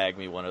 I would bag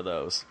me one of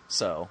those.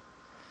 So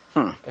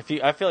I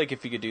feel like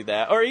if you could do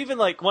that, or even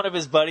one of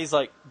his buddies,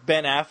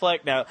 Ben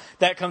Affleck. Now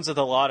that comes with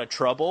a lot of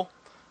trouble.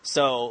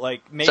 So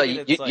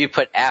maybe. So you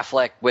put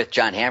Affleck with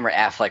John Hamm, or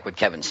Affleck with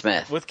Kevin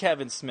Smith? With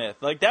Kevin Smith,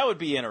 that would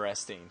be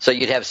interesting. So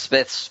you'd have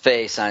Smith's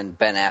face on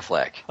Ben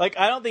Affleck.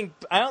 I don't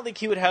think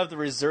he would have the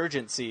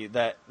resurgency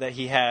that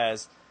he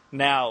has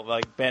now,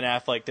 Ben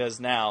Affleck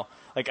does now.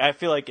 I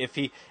feel like if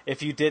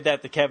you did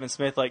that to Kevin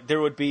Smith, there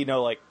would be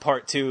no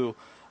part 2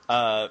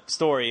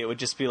 story. It would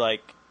just be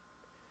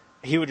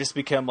he would just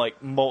become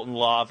molten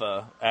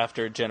lava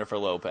after Jennifer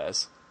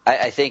Lopez.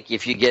 I think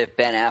if you give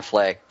Ben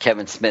Affleck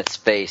Kevin Smith's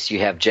face, you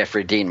have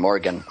Jeffrey Dean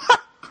Morgan.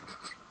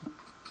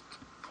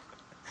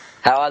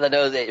 How on the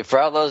nose? For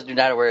all those who are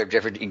not aware of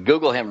Jeffrey Dean,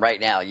 Google him right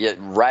now.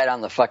 Right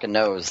on the fucking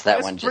nose.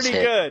 That's one just hit.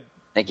 Pretty good.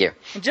 Thank you.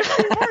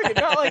 Jeffrey Dean Morgan,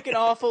 not an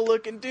awful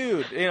looking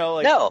dude.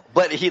 No,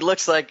 but he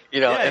looks like,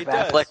 if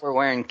Affleck were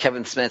wearing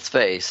Kevin Smith's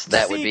face,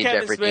 that would be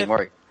Jeffrey Dean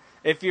Morgan.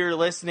 If you're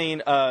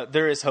listening,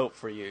 there is hope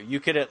for you.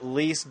 You could at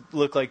least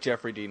look like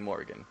Jeffrey Dean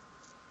Morgan.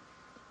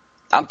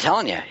 I'm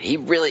telling you, he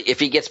really, if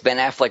he gets Ben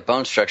Affleck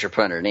bone structure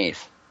put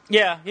underneath.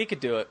 Yeah, he could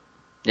do it.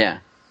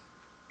 Yeah.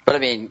 But I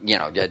mean,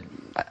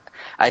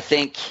 I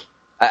think,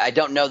 I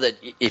don't know that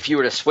if you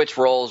were to switch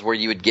roles where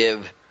you would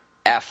give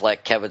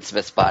Affleck Kevin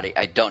Smith's body,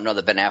 I don't know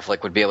that Ben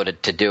Affleck would be able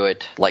to do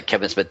it like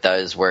Kevin Smith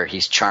does, where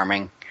he's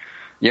charming.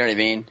 You know what I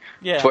mean?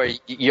 Yeah. To where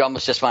you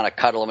almost just want to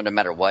cuddle him no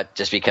matter what,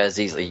 just because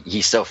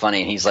he's so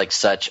funny and he's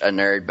such a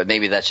nerd. But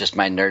maybe that's just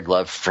my nerd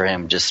love for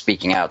him, just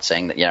speaking out,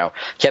 saying that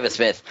Kevin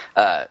Smith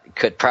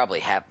could probably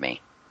have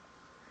me.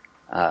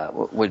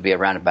 would be a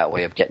roundabout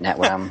way of getting at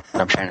what I'm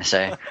trying to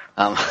say.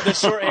 The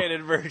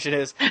shorthanded version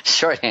is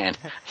shorthand.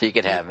 You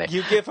could have me.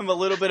 You give him a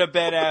little bit of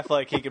Ben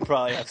Affleck, he could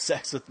probably have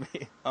sex with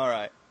me. All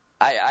right.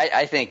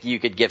 I think you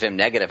could give him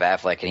negative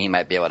Affleck, and he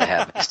might be able to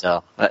have me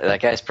still.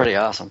 That guy's pretty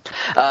awesome.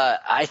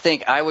 I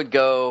think I would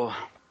go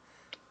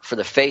for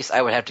the face.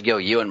 I would have to go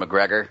Ewan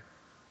McGregor,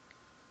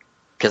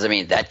 because I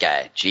mean that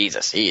guy,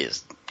 Jesus,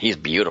 he's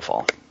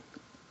beautiful.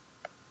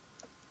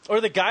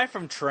 Or the guy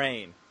from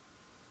Train.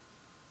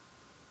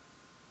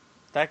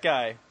 That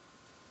guy.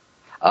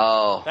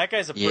 Oh, that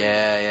guy's a pretty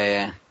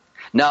yeah.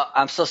 No,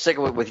 I'm still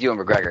sticking with Ewan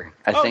McGregor.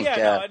 I think.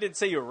 No, I didn't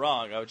say you were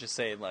wrong. I was just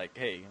saying, like,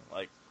 hey,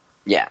 like.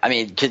 Yeah, I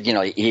mean,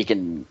 he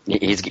can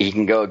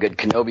go a good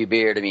Kenobi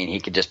beard. I mean, he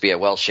could just be a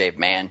well-shaved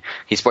man.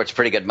 He sports a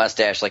pretty good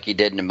mustache, like he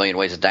did in A Million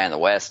Ways to Die in the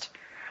West.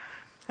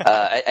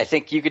 I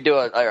think you could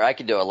I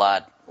could do a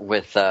lot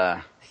with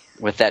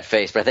that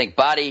face, but I think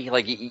body,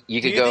 like you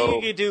could go. Do you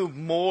think you could do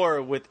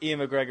more with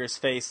Ian McGregor's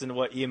face than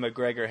what Ian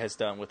McGregor has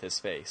done with his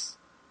face?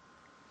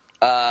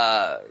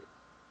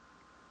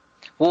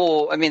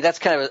 Well, I mean, that's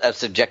kind of a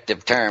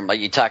subjective term. Like,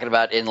 you talking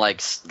about in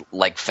like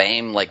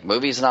fame, like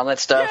movies and all that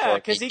stuff? Yeah,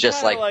 because he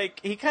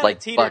kind of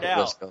teetered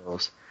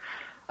out.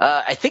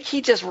 I think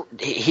he just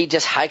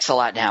hikes a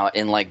lot now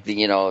in like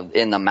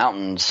in the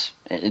mountains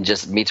and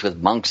just meets with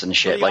monks and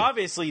shit. But he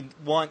obviously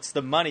wants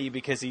the money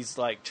because he's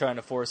like trying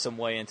to force some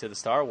way into the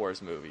Star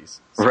Wars movies.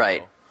 So,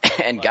 right.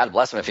 And God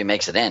bless him if he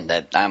makes it in.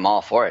 That I'm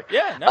all for it.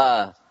 Yeah.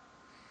 No.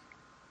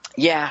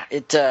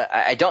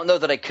 I don't know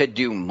that I could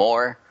do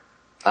more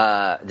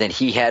than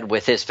he had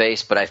with his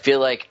face, but I feel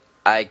like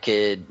I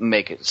could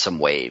make some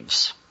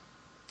waves.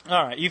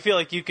 All right, you feel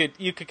like you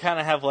could kind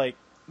of have like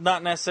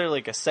not necessarily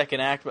like a second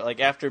act, but like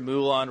after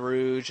Moulin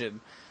Rouge and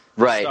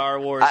Star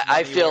Wars,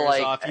 I feel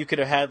like you could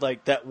have had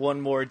like that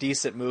one more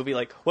decent movie,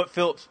 like what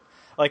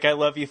I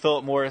Love You,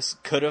 Philip Morris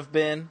could have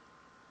been.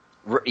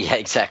 Yeah,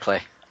 exactly.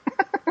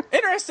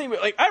 Interesting.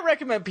 Like, I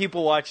recommend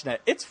people watching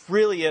that. It's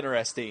really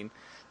interesting.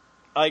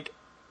 Like,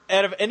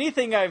 out of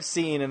anything I've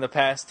seen in the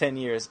past 10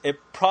 years, it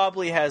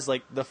probably has,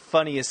 like, the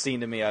funniest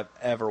scene to me I've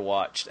ever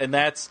watched. And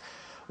that's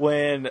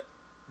when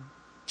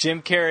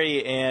Jim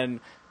Carrey and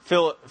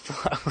I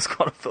was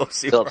calling Philip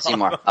Seymour. Philip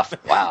Seymour.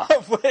 Wow.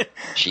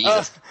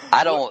 Jesus.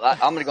 I'm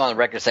going to go on the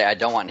record and say I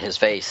don't want his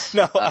face.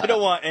 No, I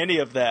don't want any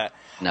of that.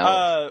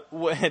 No.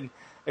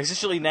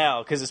 Especially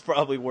now, because it's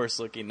probably worse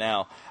looking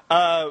now.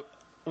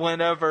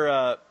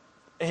 Whenever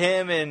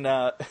him and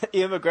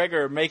Ian McGregor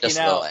are making just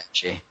out,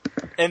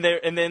 and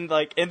then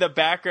like in the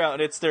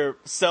background, it's their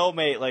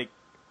cellmate, like,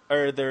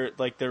 or their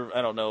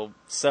I don't know,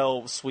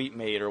 cell suite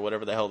mate or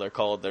whatever the hell they're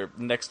called, their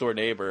next door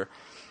neighbor,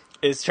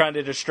 is trying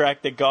to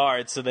distract the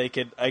guard so they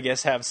could, I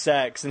guess, have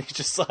sex, and he's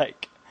just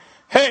like,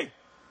 "Hey,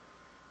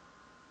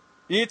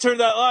 you need to turn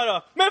that light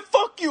off, man.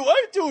 Fuck you,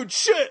 I ain't doing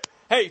shit.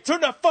 Hey,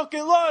 turn that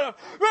fucking light off.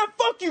 Man,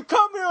 fuck you,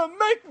 come here and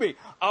make me.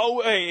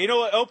 Oh, hey, you know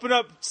what, open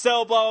up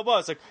cell, blah, blah, blah."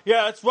 It's like,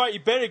 yeah, that's right, you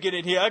better get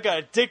in here. I got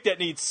a dick that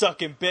needs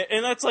sucking bit.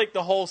 And that's like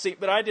the whole scene.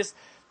 But I just,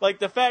 like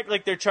the fact,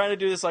 like they're trying to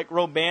do this like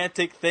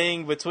romantic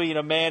thing between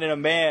a man,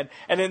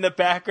 and in the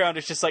background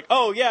it's just like,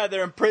 oh yeah,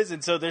 they're in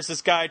prison, so there's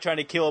this guy trying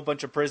to kill a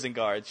bunch of prison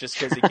guards just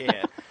because he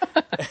can.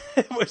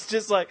 It was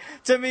just like,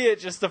 to me,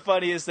 it's just the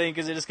funniest thing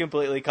because it just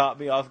completely caught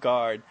me off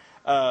guard.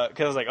 Because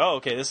I was like, oh,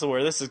 okay, this is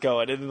where this is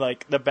going. And then,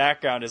 like, the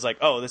background is like,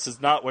 oh, this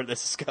is not where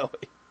this is going.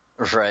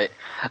 Right.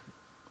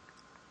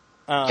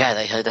 I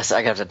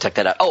have to check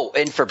that out. Oh,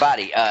 and for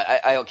body,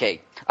 I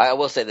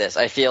will say this.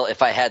 I feel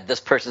if I had this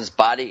person's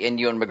body in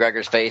Ewan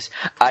McGregor's face,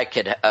 I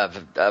could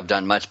have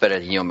done much better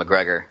than Ewan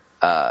McGregor.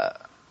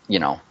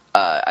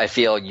 I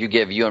feel you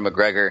give Ewan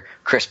McGregor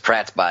Chris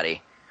Pratt's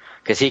body,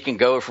 because he can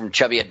go from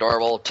chubby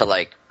adorable to,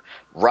 like,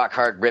 rock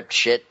hard ripped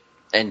shit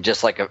in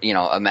just, like,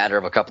 a matter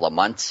of a couple of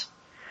months.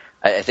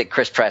 I think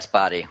Chris Pratt's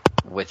body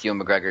with Ewan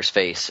McGregor's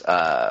face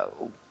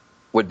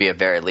would be a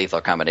very lethal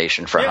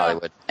combination for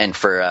Hollywood and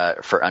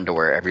for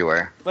underwear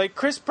everywhere. Like,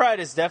 Chris Pratt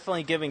is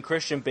definitely giving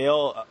Christian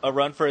Bale a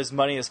run for his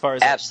money as far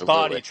as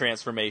body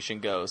transformation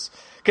goes.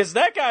 Because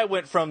that guy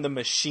went from the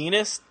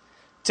Machinist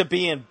to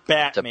being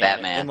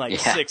Batman in like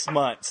 6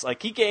 months.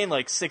 Like, he gained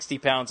like 60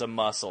 pounds of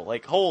muscle.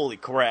 Like, holy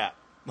crap.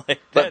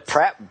 Like, but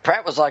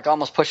Pratt was like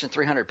almost pushing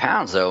 300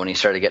 pounds though when he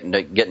started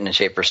getting in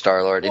shape for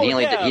Star-Lord, and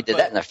he did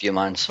that in a few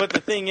months. But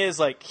the thing is,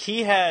 like,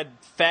 he had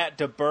fat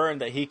to burn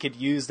that he could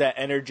use that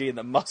energy and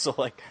the muscle.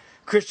 Like,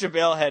 Christian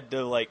Bale had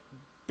to like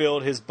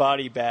build his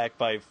body back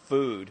by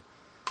food,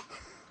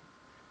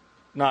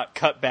 not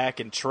cut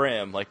back and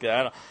trim. Like,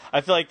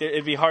 I feel like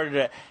it'd be harder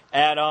to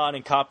add on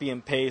and copy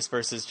and paste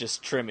versus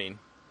just trimming.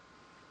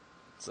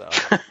 So,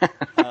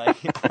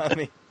 I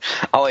mean,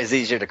 always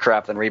easier to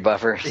crop than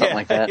rebuffer, something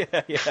like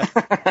that.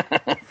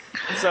 Yeah.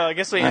 So I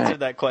guess we answered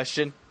that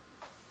question.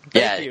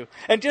 Thank you.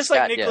 And just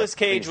like Nicolas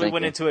Cage, we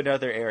went into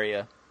another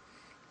area.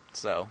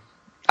 So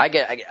I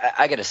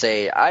got to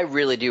say, I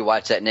really do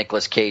watch that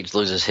Nicolas Cage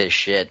loses his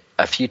shit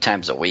a few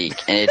times a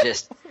week, and it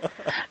just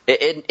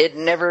it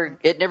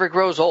never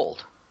grows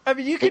old. I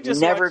mean, you could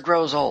just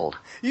grows old.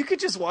 You could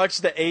just watch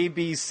the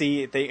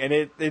ABC thing,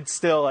 and it's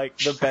still like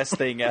the best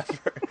thing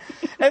ever.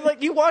 And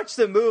like you watch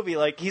the movie,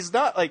 like he's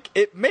not like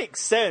it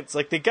makes sense.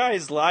 Like the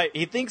guy's life,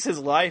 he thinks his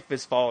life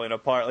is falling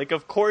apart. Like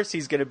of course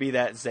he's gonna be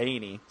that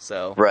zany.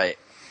 So right.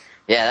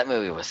 Yeah, that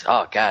movie was,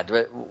 oh god,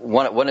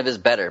 one of his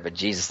better, but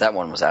Jesus, that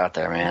one was out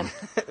there, man.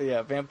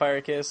 Yeah,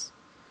 Vampire Kiss.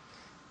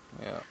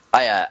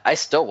 Yeah, I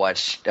still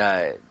watch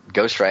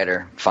Ghost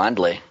Rider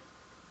fondly.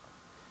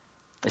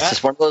 It's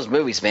just one of those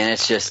movies, man.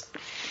 It's just,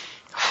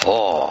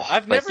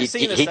 I've never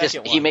seen the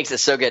second one. He makes it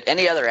so good.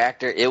 Any other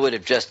actor, it would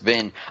have just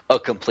been a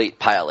complete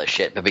pile of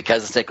shit. But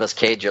because it's Nicolas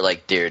Cage, you're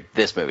like, dude,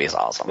 this movie is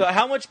awesome. Well,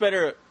 how much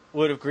better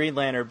would have Green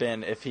Lantern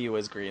been if he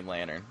was Green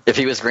Lantern? If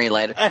he was Green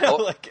Lantern? I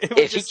know,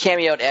 if he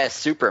cameoed as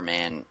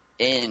Superman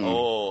in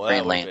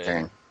Green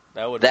Lantern,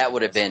 that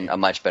would have been a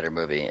much better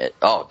movie.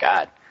 Oh,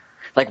 God.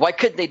 Like, why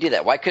couldn't they do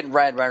that? Why couldn't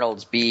Ryan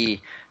Reynolds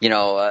be,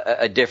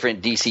 a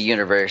different DC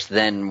universe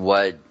than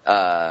what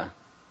Affleck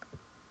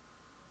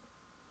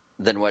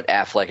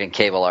and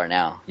Cable are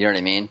now? You know what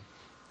I mean?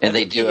 And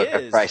they do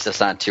a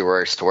Crisis on Two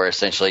Earths, where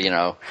essentially,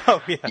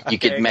 you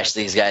could mesh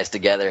these guys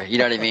together. You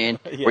know what I mean?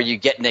 Yeah. Where you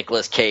get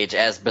Nicolas Cage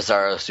as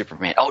Bizarro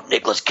Superman. Oh,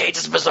 Nicolas Cage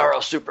is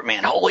Bizarro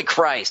Superman. Holy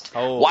Christ.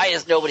 Oh. Why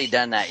has nobody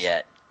done that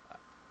yet?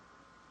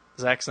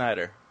 Zack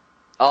Snyder.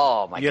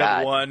 Oh, my God. You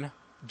had one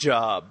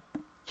job.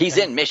 He's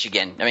in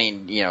Michigan. I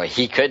mean,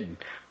 he could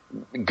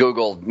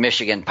Google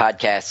Michigan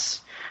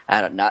podcasts.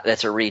 I don't know.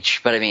 That's a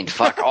reach. But, I mean,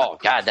 fuck. Oh,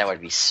 God, that would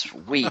be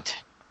sweet.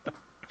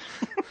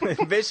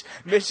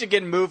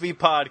 Michigan movie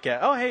podcast.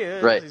 Oh,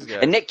 hey. Right.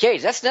 And Nick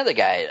Cage, that's another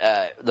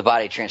guy, the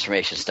body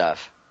transformation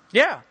stuff.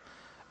 Yeah.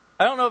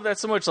 I don't know if that's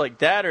so much like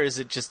that or is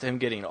it just him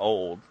getting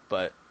old,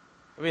 but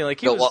I mean,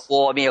 like he was...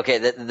 Well, I mean, okay,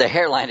 the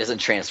hairline isn't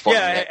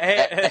transforming.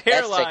 Yeah, hairline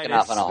that's taken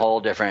off on a whole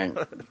different...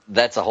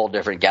 That's a whole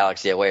different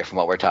galaxy away from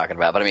what we're talking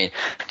about. But I mean,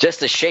 just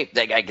the shape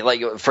that guy,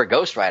 like for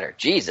Ghost Rider,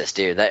 Jesus,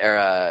 dude,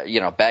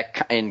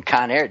 back in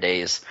Con Air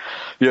days,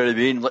 you know what I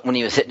mean? When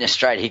he was hitting his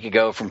stride, he could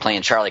go from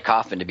playing Charlie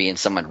Kaufman to being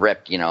someone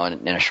ripped, in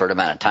a short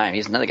amount of time.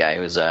 He's another guy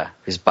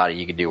whose body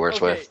you could do worse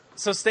with.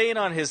 So staying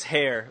on his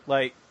hair,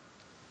 like,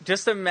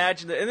 just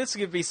imagine that, and this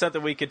could be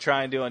something we could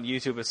try and do on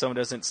YouTube if someone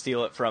doesn't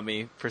steal it from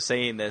me for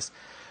saying this.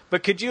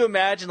 But could you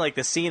imagine, like,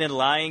 the scene in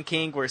Lion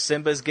King where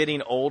Simba's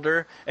getting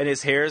older and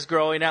his hair is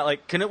growing out?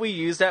 Like, couldn't we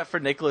use that for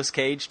Nicolas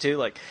Cage, too?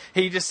 Like,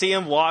 you just see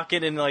him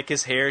walking and, like,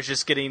 his hair is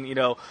just getting,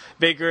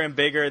 bigger and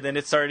bigger, then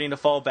it's starting to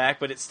fall back,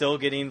 but it's still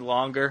getting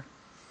longer.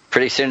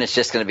 Pretty soon it's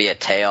just going to be a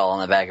tail on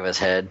the back of his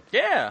head.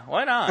 Yeah,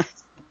 why not?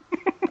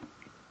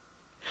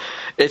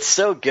 It's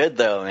so good,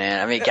 though, man.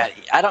 I mean, God,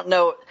 I don't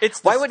know.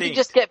 Why wouldn't you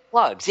just get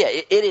plugs? Yeah,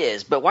 it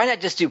is. But why not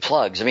just do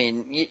plugs? I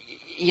mean,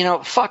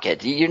 fuck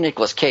it. You're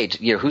Nicolas Cage.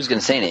 Who's going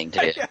to say anything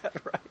to you? Yeah,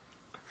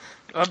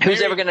 right.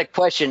 Who's ever going to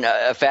question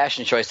a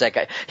fashion choice? That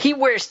guy. He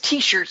wears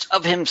T-shirts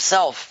of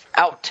himself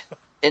out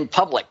in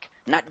public,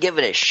 not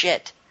giving a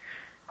shit.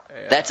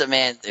 Yeah. That's a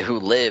man who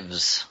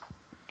lives.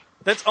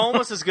 That's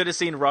almost as good as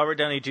seeing Robert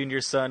Downey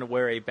Jr.'s son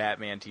wear a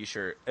Batman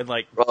T-shirt and,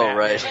 like,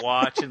 Batman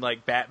watch and,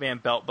 like, Batman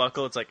belt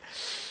buckle. It's like...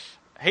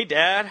 Hey,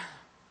 Dad,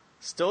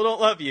 still don't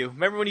love you.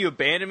 Remember when you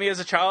abandoned me as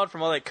a child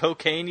from all that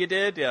cocaine you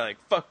did? Yeah, like,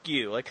 fuck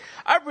you. Like,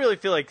 I really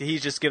feel like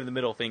he's just giving the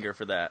middle finger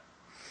for that.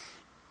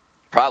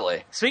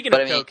 Probably. Speaking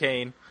of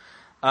cocaine,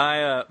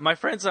 my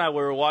friends and I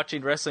were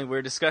watching wrestling. We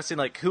were discussing,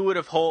 like, who would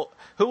have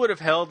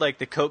held, like,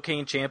 the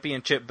cocaine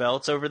championship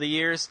belts over the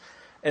years.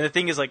 And the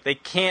thing is, like, they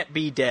can't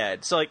be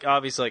dead. So, like,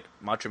 obviously, like,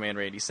 Macho Man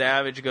Randy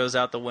Savage goes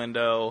out the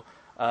window.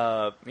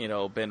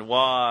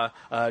 Benoit,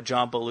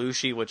 John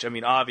Belushi, which, I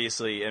mean,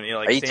 obviously...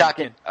 like,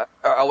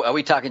 are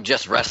we talking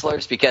just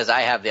wrestlers? Because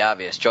I have the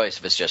obvious choice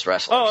if it's just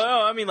wrestlers. Oh,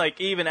 no, I mean, like,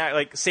 even,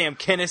 like, Sam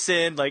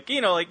Kinison, like,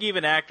 like,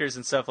 even actors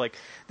and stuff, like,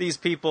 these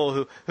people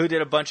who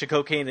did a bunch of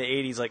cocaine in the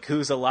 80s, like,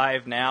 who's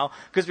alive now?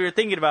 Because we were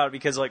thinking about it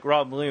because, like,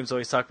 Robin Williams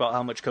always talked about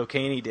how much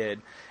cocaine he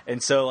did.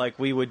 And so, like,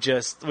 we were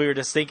just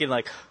thinking,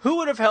 like, who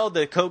would have held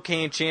the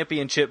cocaine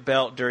championship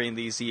belt during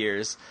these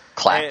years?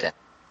 Clapton.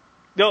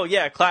 Oh,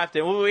 yeah,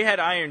 Clapton. Well, we had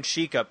Iron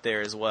Sheik up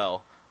there as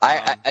well.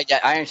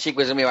 Iron Sheik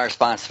was going to be my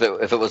response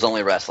if it was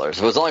only wrestlers.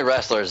 If it was only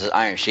wrestlers, it's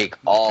Iron Sheik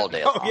all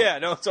day long. Oh, yeah,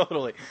 no,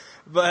 totally.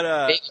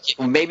 But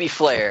maybe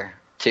Flair,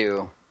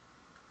 too.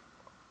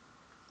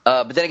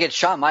 But then again,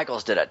 Shawn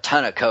Michaels did a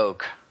ton of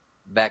coke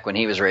back when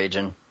he was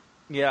raging.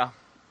 Yeah.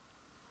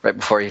 Right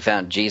before he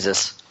found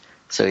Jesus.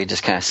 So he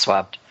just kind of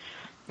swapped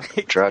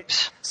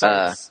drugs.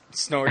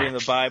 Snorting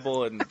the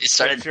Bible and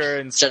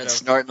started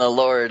snorting the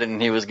Lord,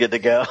 and he was good to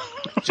go.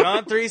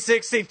 John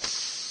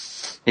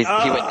 3:16. He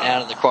went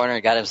down in the corner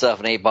and got himself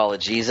an 8-ball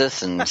of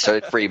Jesus and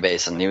started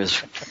freebasing. He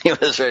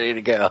was ready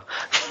to go.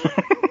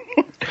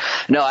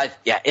 No,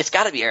 it's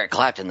got to be Eric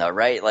Clapton though,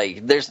 right?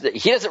 Like,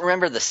 he doesn't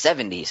remember the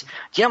 70s.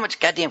 Do you know how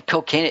much goddamn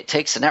cocaine it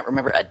takes to not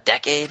remember a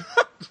decade?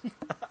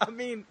 I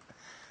mean.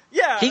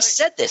 Yeah, he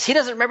said this. He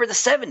doesn't remember the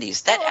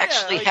 70s. That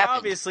actually happened.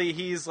 Obviously,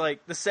 he's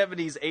like the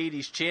 70s,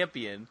 80s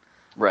champion.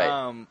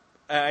 Right.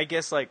 I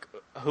guess, like,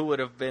 who would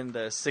have been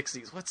the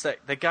 60s? What's that?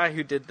 The guy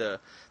who did the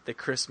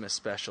Christmas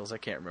specials. I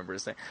can't remember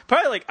his name.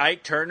 Probably, like,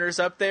 Ike Turner's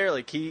up there.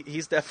 Like,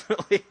 he's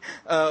definitely...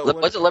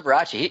 was it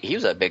Liberace? He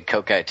was a big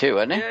coke guy, too,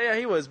 wasn't he? Yeah,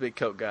 he was a big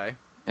coke guy.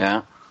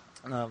 Yeah.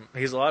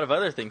 He's a lot of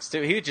other things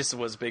too. He just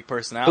was a big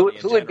personality.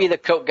 Who would be the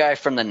Coke guy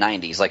from the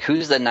 '90s? Like,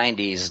 who's the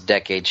 '90s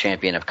decade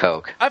champion of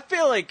Coke? I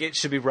feel like it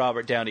should be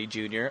Robert Downey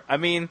Jr. I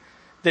mean,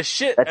 the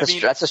shit.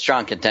 That's a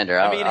strong contender.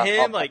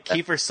 I'll like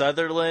Kiefer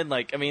Sutherland.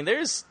 Like, I mean,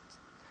 there's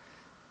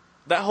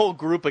that whole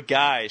group of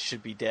guys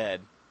should be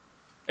dead.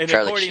 And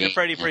Charlie according Sheen. to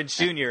Freddie Prinze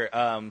Jr.,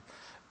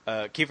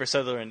 Kiefer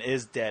Sutherland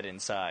is dead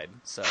inside.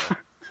 So,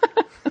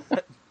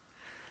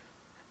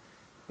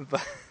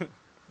 but.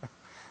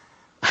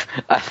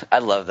 I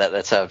love that.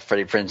 That's how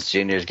Freddie Prinze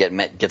Jr.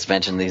 gets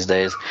mentioned these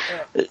days.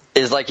 Yeah.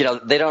 Is like,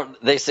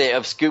 they say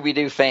of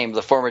Scooby-Doo fame,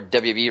 the former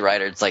WB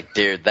writer. It's like,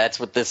 dude,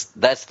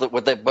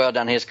 what they boiled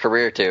down his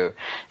career to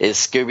is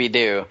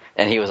Scooby-Doo,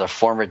 and he was a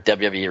former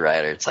WB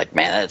writer. It's like,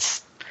 man, I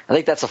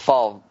think that's a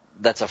far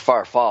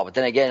fall. But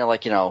then again,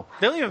 like, they don't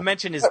even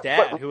mention his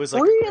dad, who was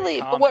like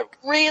what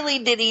really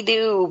did he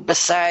do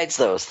besides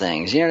those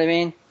things? You know what I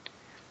mean?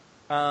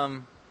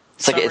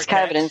 It's like, it's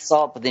kind of an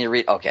insult, but then you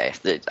read. Okay,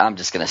 I'm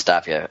just gonna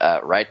stop you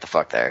right the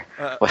fuck there.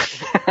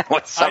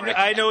 What's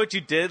I know what you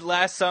did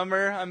last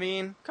summer. I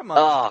mean, come on.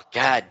 Oh,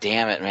 god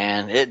damn it,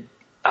 man!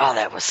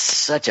 That was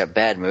such a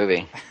bad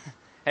movie.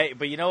 Hey,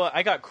 but you know what?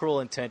 I got Cruel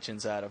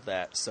Intentions out of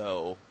that,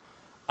 so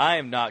I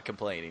am not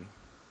complaining.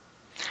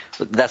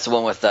 That's the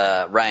one with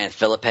Ryan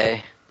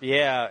Philippe.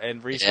 Yeah,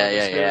 and Reese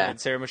Witherspoon and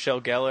Sarah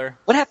Michelle Gellar.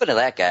 What happened to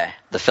that guy,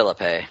 the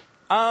Philippe?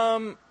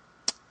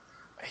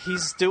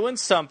 He's doing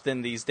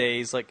something these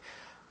days. Like,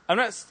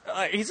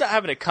 he's not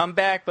having a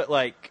comeback, but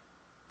like,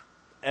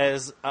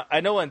 as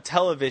I know on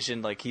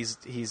television, like he's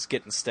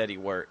getting steady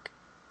work.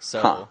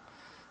 So,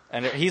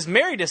 and he's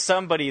married to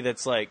somebody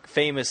that's like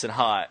famous and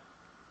hot.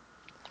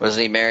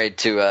 Wasn't he married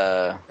to?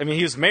 I mean,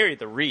 he was married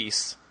to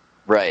Reese,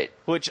 right?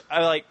 Which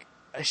I like.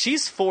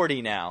 She's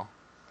 40 now,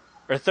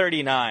 or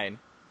 39.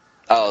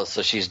 Oh,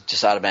 so she's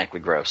just automatically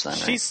gross then.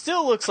 She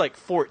still looks like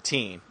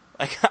 14.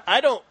 Like,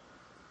 I don't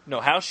know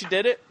how she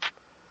did it.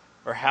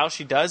 Or how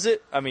she does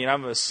it. I mean,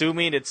 I'm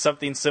assuming it's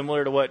something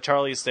similar to what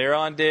Charlize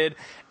Theron did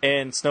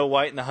in Snow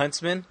White and the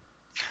Huntsman.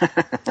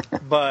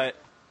 But,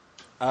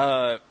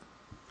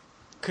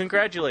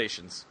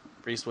 congratulations,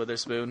 Reese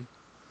Witherspoon.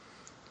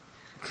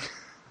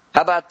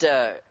 How about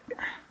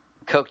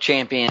Coke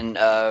champion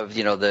of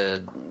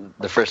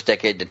the first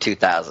decade to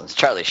 2000s?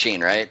 Charlie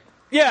Sheen, right?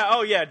 Yeah.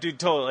 Oh yeah, dude.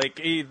 Totally.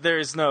 Like,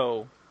 there's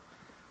no.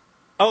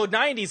 Oh,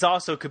 90s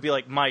also could be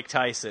like Mike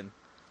Tyson.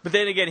 But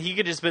then again, he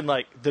could just been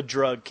like the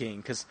drug king,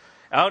 because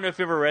I don't know if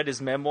you ever read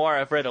his memoir.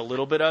 I've read a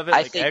little bit of it,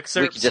 I think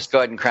excerpts. We could just go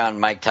ahead and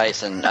crown Mike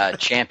Tyson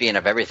champion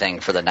of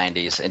everything for the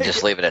 90s and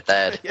just leave it at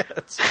that. Yeah,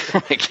 that's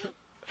true.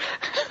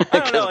 I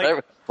don't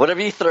know, whatever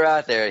you throw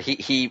out there,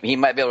 he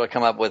might be able to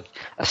come up with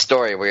a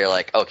story where you're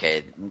like,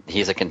 okay,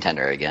 he's a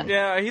contender again.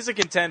 Yeah, he's a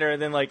contender, and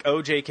then like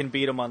OJ can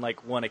beat him on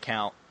like one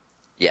account.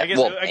 Yeah,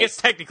 I guess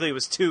technically it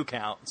was 2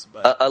 counts,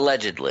 but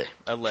allegedly.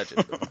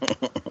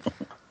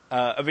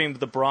 I mean,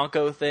 the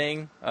Bronco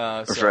thing.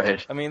 So,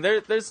 right. I mean,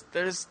 there's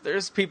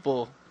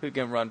people who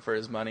can run for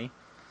his money.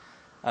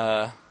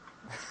 John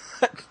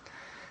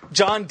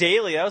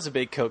Daly, that was a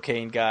big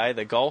cocaine guy,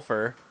 the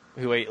golfer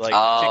who ate like.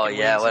 Oh chicken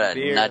yeah, wings what and a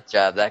beer. nut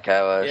job that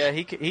guy was. Yeah,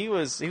 he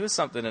was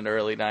something in the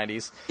early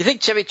 '90s. You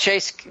think Chevy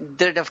Chase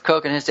did enough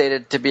coke in his day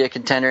to be a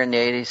contender in the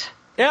 '80s?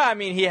 Yeah, I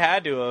mean, he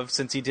had to have,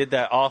 since he did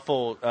that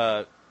awful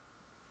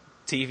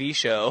TV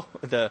show,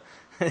 the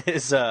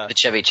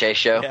Chevy Chase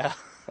show. Yeah.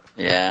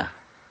 Yeah.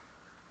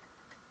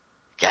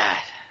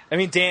 God. I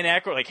mean, Dan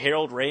Aykroyd, like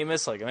Harold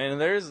Ramis, like, I mean,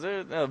 there's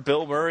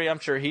Bill Murray. I'm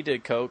sure he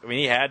did coke. I mean,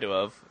 he had to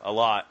have a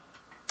lot.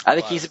 I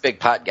think he's a big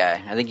pot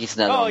guy. I think he's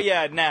another one. Oh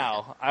yeah,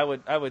 now I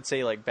would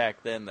say like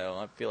back then though,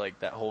 I feel like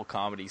that whole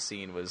comedy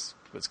scene was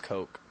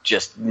coke.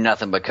 Just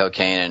nothing but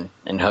cocaine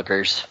and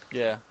hookers.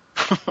 Yeah.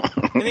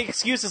 And the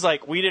excuse is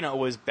like, we didn't know it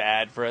was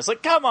bad for us.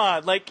 Like, come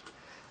on, like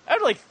I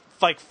had like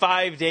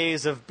 5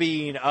 days of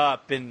being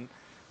up, and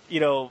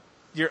your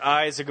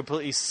eyes are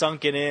completely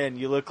sunken in.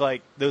 You look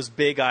like those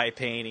big eye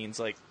paintings.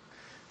 Like,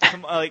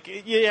 like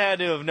you had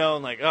to have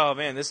known. Like, oh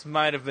man, this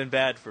might have been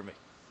bad for me.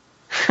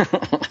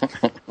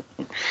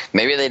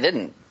 Maybe they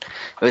didn't.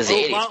 It was the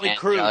 80s. Motley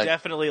Crue,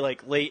 definitely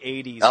like late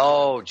 80s.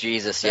 Oh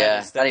Jesus,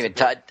 yeah. I don't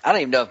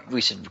even know if we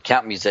should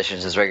count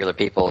musicians as regular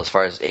people as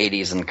far as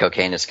 80s and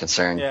cocaine is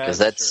concerned, because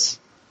that's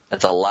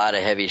a lot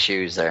of heavy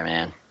shoes there,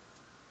 man.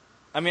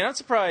 I mean, I'm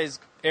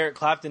surprised Eric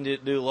Clapton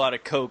didn't do a lot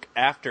of coke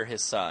after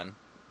his son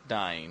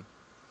dying.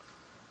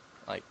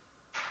 Like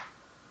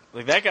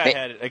that guy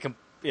had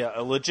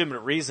a legitimate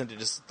reason to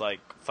just like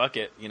fuck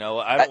it. I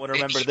don't want to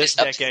remember this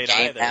decade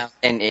either. Now,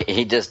 and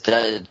he just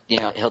does.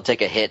 He'll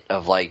take a hit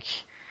of like,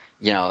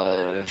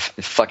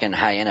 fucking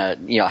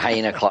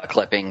hyena claw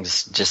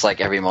clippings just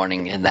like every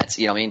morning, and that's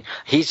I mean,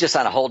 he's just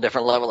on a whole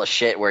different level of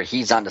shit where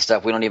he's onto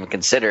stuff we don't even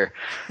consider.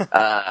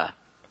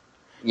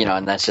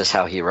 And that's just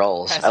how he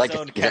rolls. Has his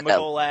own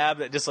chemical lab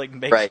that just like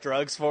makes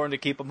drugs for him to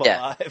keep him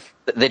alive.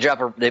 They give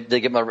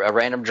him a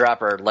random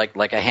dropper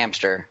like a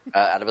hamster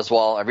out of his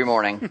wall every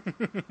morning.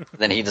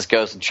 Then he just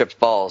goes and trips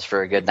balls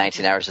for a good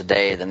 19 hours a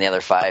day. Then the other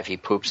 5 he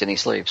poops and he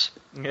sleeps.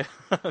 Yeah,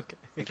 okay.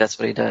 I think that's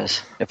what he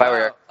does. If I were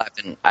Eric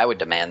Clapton, I would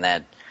demand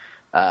that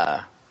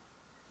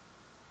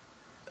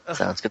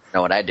So it's good to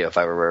know what I'd do if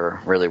I were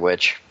really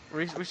witch.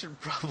 We should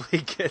probably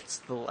get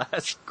to the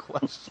last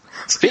question.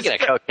 Speaking of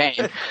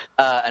cocaine,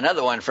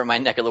 another one from my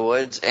neck of the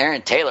woods,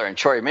 Erin Taylor in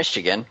Troy,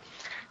 Michigan.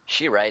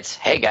 She writes,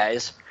 "Hey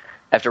guys,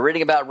 after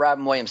reading about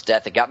Robin Williams'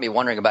 death, it got me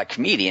wondering about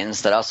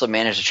comedians that also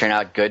managed to churn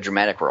out good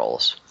dramatic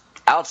roles.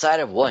 Outside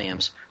of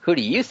Williams, who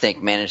do you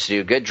think managed to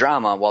do good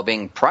drama while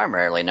being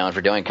primarily known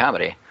for doing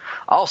comedy?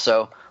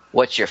 Also,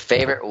 what's your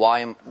favorite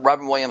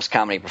Robin Williams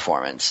comedy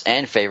performance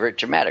and favorite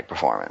dramatic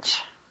performance?"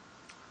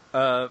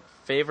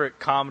 Favorite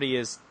comedy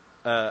is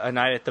A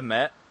Night at the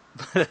Met.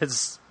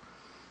 It's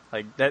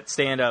like that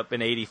stand up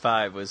in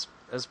 '85 was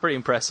pretty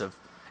impressive.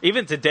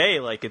 Even today,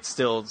 like it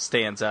still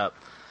stands up.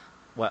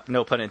 Well,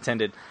 no pun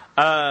intended.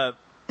 Like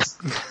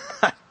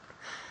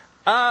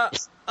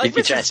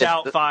Mrs.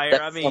 Doubtfire.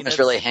 That I mean, this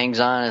really hangs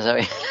on. Is that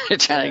what you're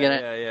trying to get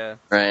at? Yeah.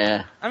 Right.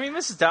 Yeah. I mean,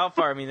 Mrs.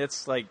 Doubtfire. I mean,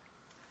 that's like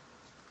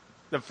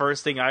the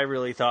first thing I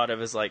really thought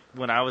of is like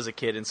when I was a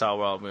kid and saw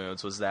Robin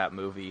Williams was that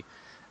movie.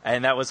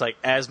 And that was like,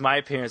 as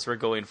my parents were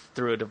going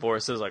through a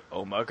divorce, it was like,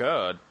 oh my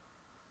God,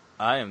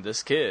 I am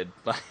this kid.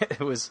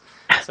 It was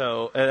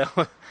so.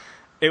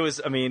 It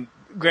was. I mean,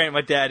 granted, my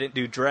dad didn't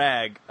do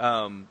drag.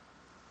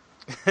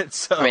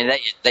 So I mean,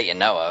 that you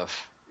know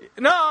of.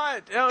 No,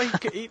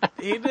 he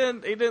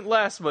didn't. He didn't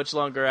last much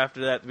longer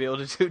after that to be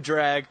able to do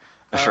drag.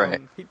 That's right.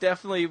 He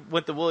definitely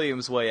went the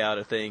Williams way out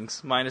of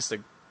things, minus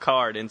the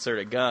card, insert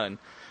a gun.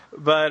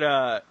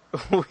 But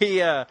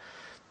we.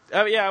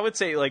 Yeah, I would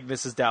say like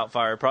Mrs.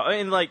 Doubtfire. Probably,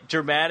 and like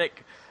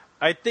dramatic.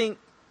 I think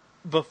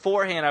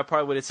beforehand I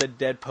probably would have said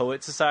Dead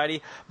Poet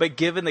Society, but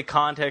given the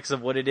context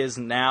of what it is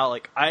now,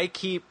 like I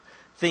keep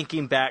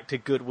thinking back to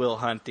Good Will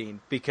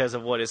Hunting because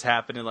of what has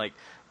happened and like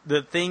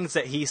the things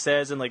that he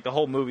says and like the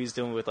whole movie's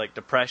doing with like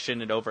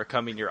depression and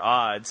overcoming your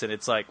odds, and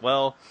it's like,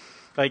 well,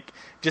 like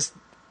just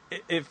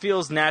it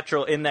feels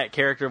natural in that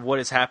character of what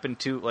has happened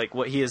to like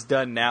what he has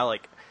done now.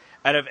 Like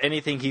out of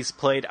anything he's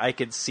played, I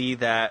could see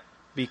that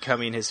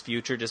becoming his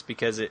future just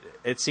because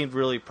it seemed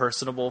really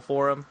personable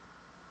for him.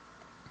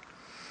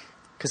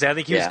 Because I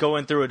think he was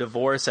going through a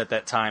divorce at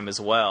that time as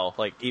well,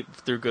 like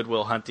through Good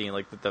Will Hunting,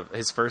 like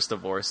his first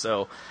divorce.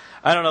 So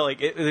I don't know,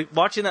 like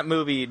watching that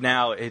movie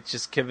now, it's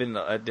just given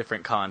a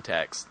different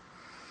context.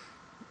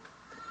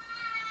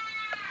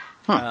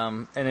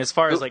 And as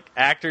far as like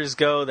actors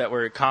go that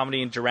were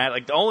comedy and dramatic,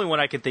 like the only one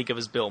I can think of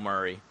is Bill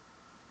Murray.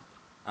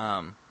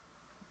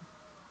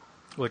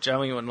 Which I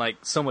don't even like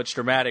so much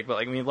dramatic, but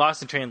like I mean,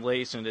 Lost in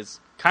Translation is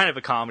kind of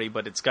a comedy,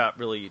 but it's got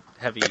really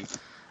heavy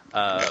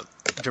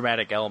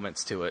dramatic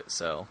elements to it.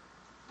 So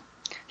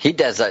he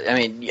does that. I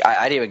mean,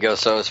 I'd even go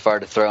so as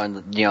far to throw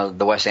in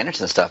the Wes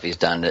Anderson stuff he's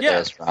done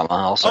as drama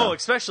also. Oh,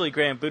 especially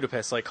Grand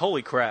Budapest. Like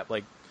holy crap!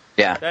 Like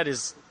that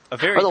is a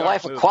very or The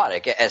Life movie.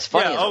 Aquatic. As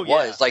funny as it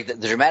was, like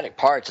the dramatic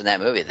parts in that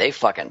movie, they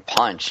fucking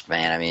punched,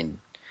 man. I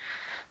mean,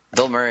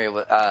 Bill Murray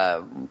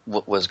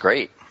was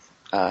great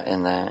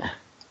in that.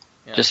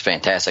 Yeah. Just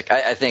fantastic.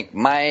 I think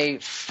my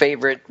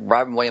favorite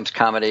Robin Williams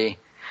comedy,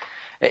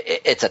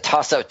 it's a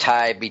toss-up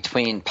tie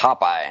between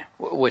Popeye,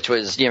 which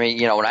was,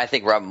 when I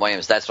think Robin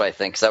Williams, that's what I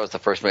think, because that was the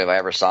first movie I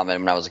ever saw him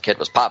in when I was a kid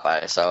was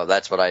Popeye, so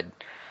that's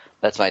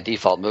my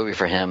default movie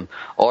for him.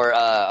 Or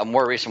a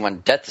more recent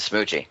one, Death to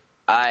Smoochie.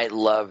 I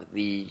love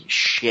the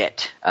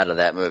shit out of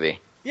that movie.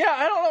 Yeah,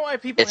 I don't know why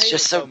people hate it. It's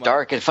just so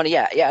dark and funny.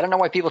 Yeah, I don't know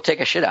why people take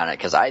a shit on it,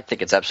 because I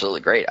think it's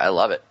absolutely great. I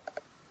love it.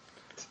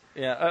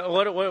 Yeah,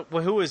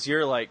 who was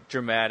your like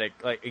dramatic,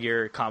 like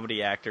your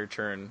comedy actor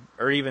turn,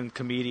 or even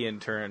comedian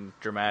turn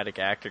dramatic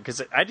actor?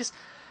 Because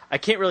I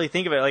can't really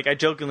think of it. Like I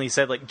jokingly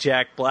said like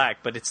Jack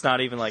Black, but it's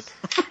not even like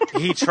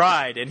he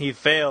tried and he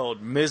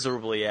failed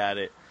miserably at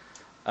it.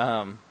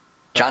 John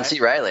C.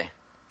 Reilly.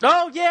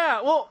 Oh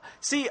yeah, well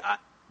see,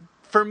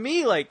 for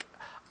me like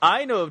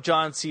I know of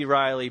John C.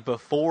 Reilly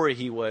before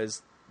he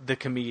was the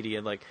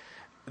comedian. Like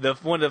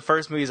one of the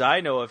first movies I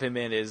know of him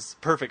in is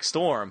Perfect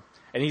Storm.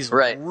 And he's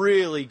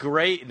really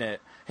great in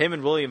it. Him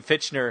and William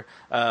Fichtner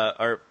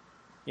are,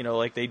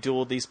 like they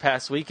dueled these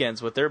past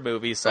weekends with their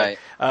movies. Like,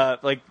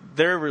 like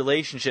their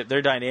relationship,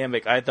 their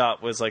dynamic, I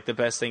thought was like the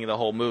best thing in the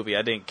whole movie.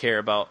 I didn't care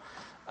about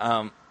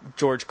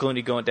George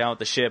Clooney going down with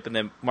the ship and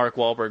then Mark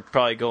Wahlberg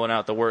probably going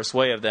out the worst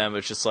way of them.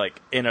 It's just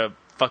like in a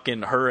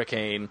fucking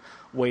hurricane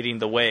waiting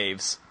the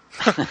waves.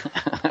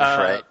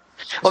 Right.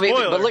 Well,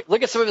 but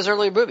look at some of his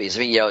earlier movies. I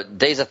mean,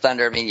 Days of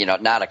Thunder. I mean,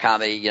 not a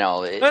comedy.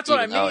 That's what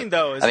I mean,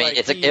 though. I mean,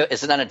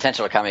 it's an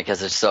unintentional comedy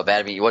because it's so bad.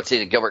 I mean, what's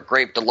he? Gilbert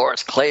Grape,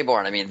 Dolores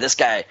Claiborne. I mean, this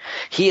guy,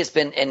 he has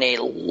been in a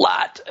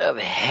lot of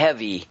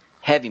heavy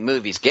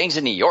movies. Gangs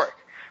of New York.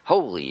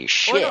 Holy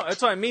shit! Well, no,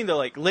 that's what I mean, though.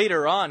 Like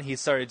later on, he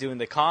started doing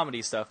the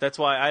comedy stuff. That's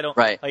why I don't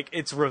like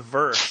it's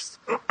reversed.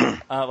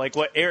 Like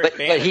what Eric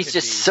Bana but he's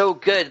just so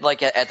good.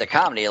 Like at the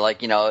comedy,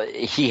 like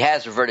he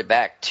has reverted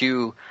back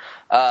to.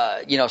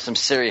 Some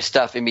serious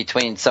stuff in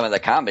between some of the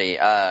comedy.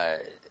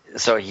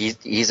 So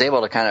he's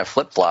able to kind of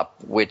flip flop,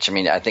 which I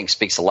mean I think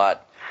speaks a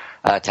lot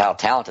to how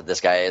talented this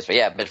guy is.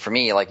 But for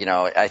me,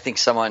 I think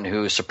someone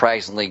who's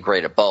surprisingly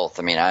great at both.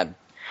 I mean,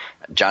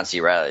 John C.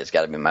 Reilly has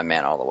got to be my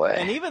man all the way.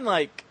 And even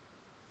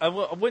I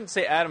wouldn't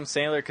say Adam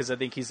Sandler because I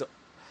think he's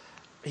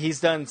he's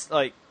done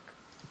like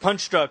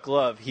Punch Drunk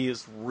Love. He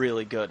is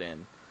really good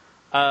in.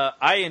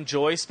 I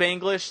enjoy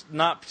Spanglish,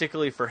 not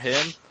particularly for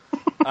him.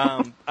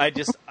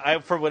 I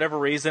for whatever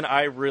reason,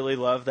 I really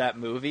love that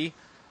movie.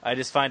 I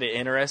just find it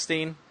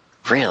interesting.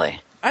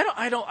 Really?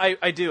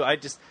 I do.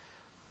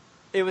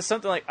 It was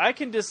something like I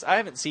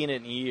haven't seen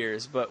it in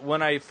years, but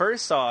when I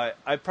first saw it,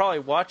 I probably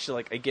watched it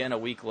like again a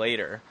week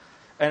later.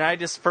 And I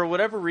just, for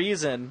whatever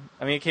reason,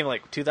 I mean, it came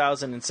like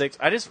 2006.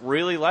 I just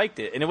really liked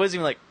it. And it wasn't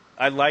even like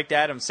I liked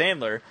Adam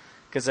Sandler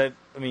because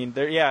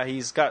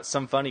he's got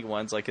some funny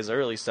ones like his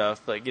early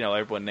stuff. Like,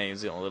 everyone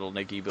names, Little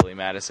Nicky, Billy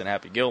Madison,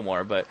 Happy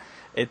Gilmore. But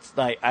it's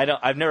like,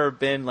 I've never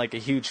been like a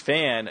huge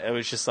fan. It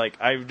was just like,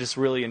 I just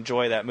really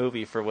enjoy that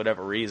movie for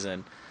whatever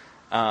reason.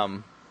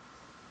 And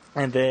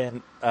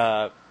then,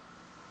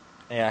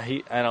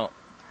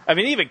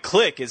 even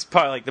Click is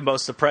probably like the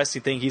most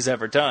depressing thing he's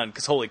ever done.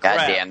 Because holy crap!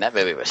 God damn, that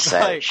movie was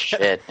sad as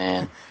shit,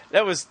 man.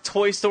 That was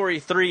Toy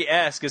Story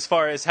 3-esque as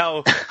far as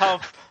how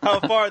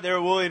far they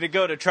were willing to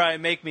go to try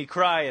and make me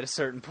cry at a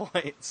certain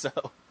point. So,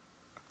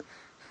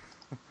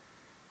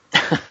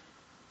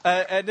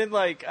 and then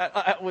like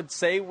I would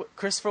say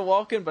Christopher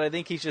Walken, but I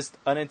think he's just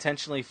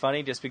unintentionally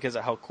funny just because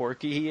of how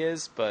quirky he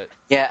is. But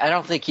yeah, I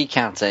don't think he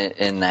counts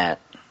in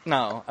that.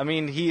 No, I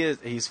mean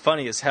he's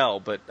funny as hell,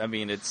 but I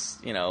mean it's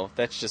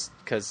that's just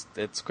because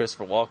it's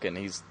Christopher Walken.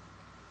 He's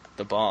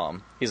the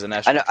bomb. He's a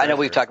national treasure. I know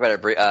we've talked about it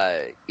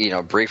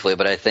briefly,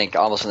 but I think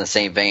almost in the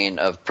same vein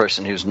of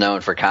person who's known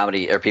for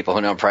comedy or people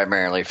who know him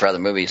primarily for other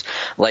movies,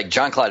 like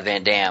Jean-Claude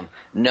Van Damme,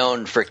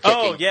 known for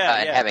kicking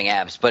and having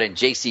abs, but in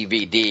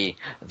JCVD,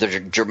 the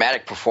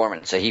dramatic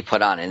performance that he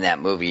put on in that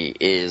movie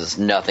is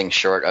nothing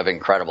short of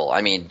incredible.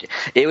 I mean,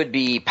 it would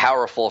be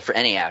powerful for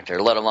any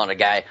actor, let alone a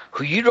guy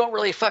who you don't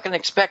really fucking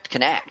expect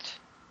can act.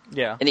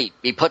 Yeah, and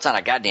he puts on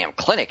a goddamn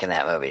clinic in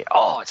that movie.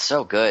 Oh, it's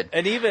so good.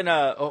 And even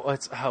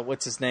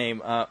what's his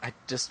name? I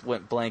just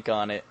went blank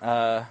on it.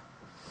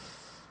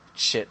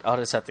 Shit, I'll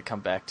just have to come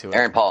back to it.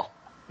 Aaron Paul.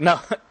 No.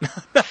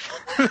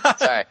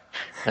 Sorry,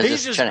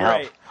 he's just trying to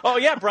great. help. Oh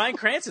yeah, Bryan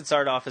Cranston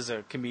started off as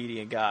a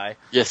comedian guy.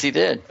 Yes, he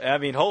did. I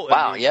mean,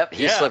 wow. Yep,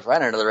 he slipped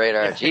right under the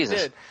radar. Yeah,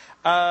 Jesus. He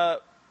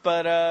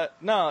did.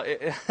 No.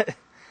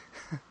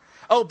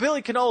 Oh,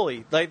 Billy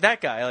Connolly, like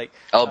that guy, like.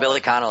 Oh,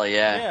 Billy Connolly,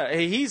 yeah. Yeah,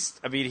 he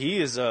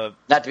is a.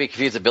 Not to be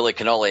confused with Billy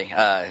Cannoli,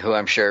 who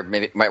I'm sure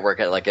maybe might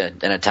work at like an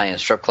Italian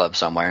strip club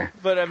somewhere.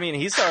 But I mean,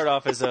 he started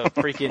off as a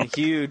freaking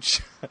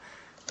huge,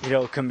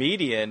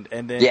 comedian,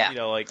 and then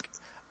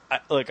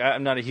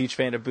I'm not a huge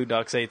fan of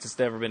Boondock Saints. It's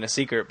never been a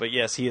secret, but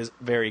yes, he is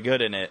very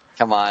good in it.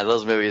 Come on,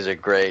 those movies are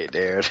great,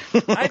 dude.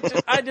 I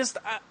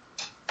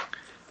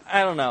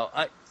don't know.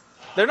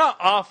 They're not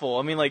awful.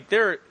 I mean, like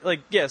they're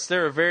like yes,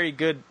 there are very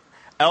good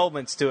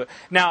elements to it.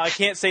 Now, I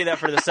can't say that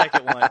for the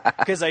second one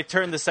because I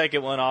turned the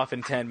second one off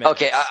in 10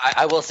 minutes. Okay,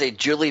 I will say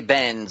Julie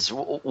Benz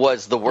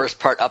was the worst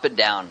part up and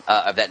down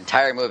of that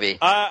entire movie.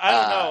 I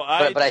don't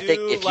know. But I think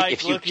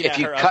if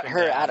you cut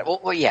her out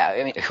of well, yeah,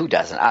 I mean, who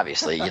doesn't?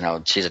 Obviously,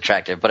 she's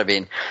attractive. But I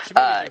mean, she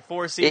made like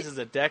 4 seasons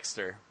of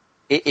Dexter.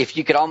 If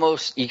you could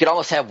almost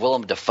have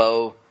Willem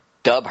Dafoe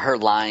dub her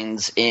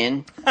lines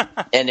in,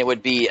 and it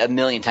would be a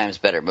million times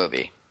better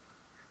movie.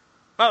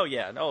 Oh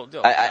yeah, no.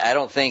 I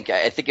don't think.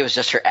 I think it was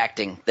just her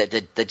acting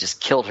that just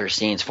killed her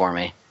scenes for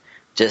me.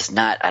 Just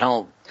not. I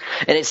don't.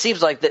 And it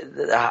seems like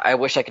I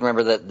wish I could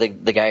remember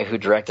the guy who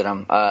directed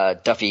him,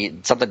 Duffy.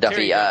 Troy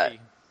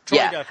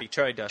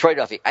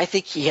Duffy. I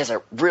think he has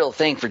a real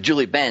thing for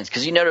Julie Benz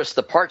because you notice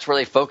the parts where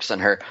they focus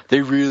on her,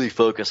 they really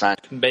focus on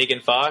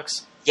Megan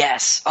Fox.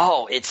 Yes.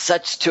 Oh, it's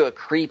such to a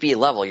creepy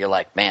level. You're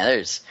like, man,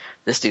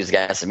 this dude's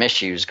got some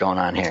issues going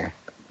on here.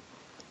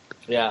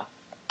 Yeah.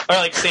 Or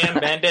like Sam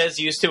Mendes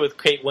used to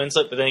with Kate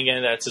Winslet, but then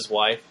again, that's his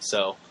wife.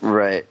 So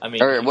right. I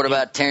mean, or what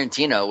about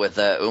Tarantino with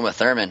Uma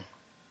Thurman?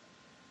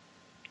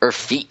 Or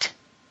Feet,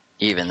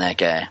 even that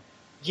guy.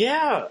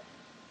 Yeah,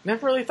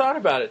 never really thought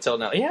about it till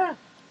now. Yeah,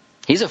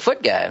 he's a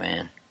foot guy,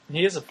 man.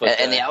 He is a foot guy,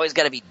 and they always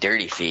got to be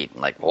dirty feet.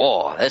 Like,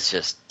 whoa, that's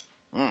just.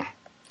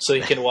 So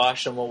you can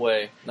wash them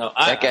away. No,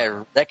 that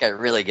guy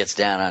really gets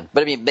down on.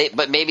 But I mean,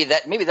 maybe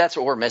that's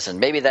what we're missing.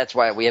 Maybe that's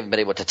why we haven't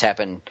been able to tap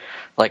in,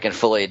 like, and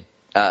fully.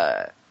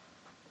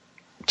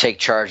 Take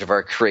charge of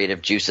our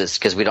creative juices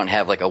because we don't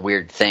have like a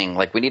weird thing.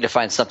 Like we need to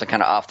find something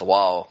kind of off the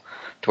wall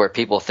to where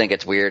people think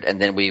it's weird,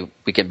 and then we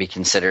can be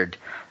considered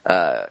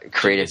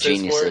creative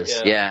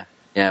geniuses. Yeah.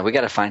 We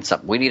got to find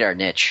something. We need our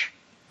niche.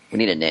 We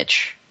need a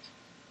niche.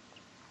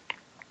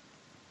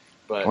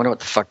 But I wonder what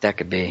the fuck that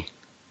could be.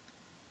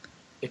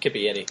 It could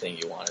be anything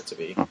you want it to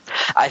be.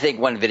 I think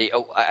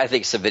I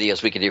think some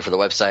videos we could do for the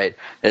website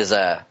is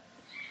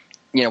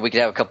we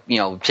could have a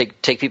couple,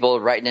 take people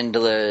writing into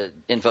the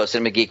info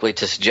Cinema Geekly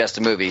to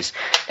suggest movies,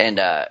 and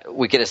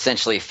we could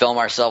essentially film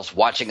ourselves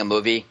watching a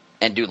movie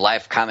and do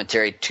live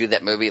commentary to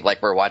that movie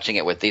like we're watching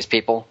it with these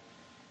people,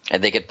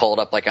 and they could pull it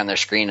up like on their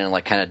screen and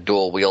like kind of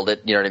dual wield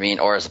it, you know what I mean?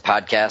 Or as a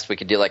podcast, we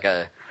could do like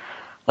a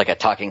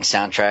talking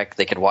soundtrack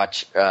they could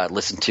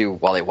listen to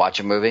while they watch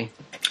a movie.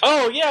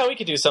 Oh yeah, we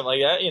could do something like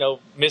that.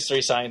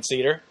 Mystery Science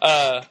Theater.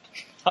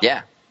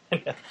 Yeah.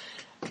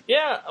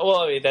 Yeah, well,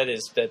 I mean,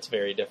 that's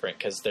very different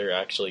because they're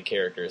actually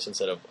characters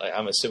instead of.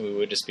 I'm assuming we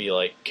would just be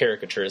like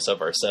caricatures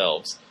of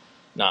ourselves,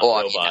 not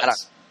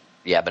robots.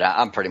 Yeah, but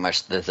I'm pretty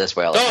much this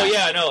way all the time. Oh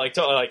yeah, no,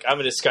 like I'm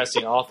a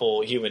disgusting,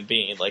 awful human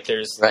being. Like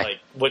there's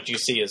like what you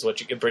see is what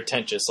you get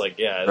pretentious. Like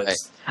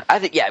that's, I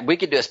think we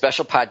could do a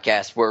special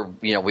podcast where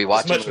we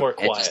watch much more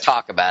quiet. And just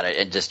talk about it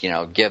and just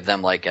give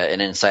them like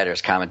an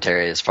insider's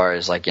commentary as far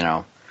as like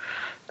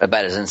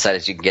about as inside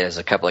as you can get as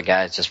a couple of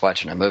guys just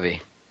watching a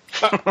movie.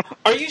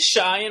 Are you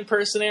shy in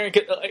person, Aaron?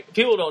 Like,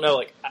 people don't know.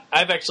 Like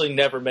I've actually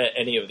never met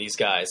any of these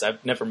guys.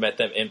 I've never met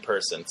them in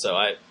person, so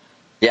I've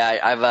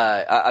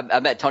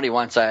met Tony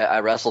once. I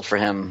wrestled for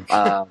him.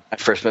 I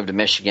first moved to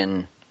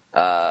Michigan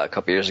a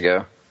couple years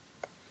ago.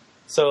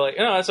 So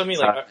that's what I mean.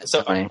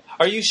 Like,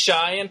 are you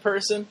shy in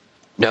person?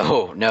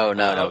 No.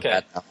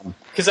 Okay.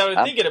 Because I was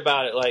thinking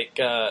about it. Like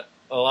a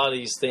lot of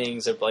these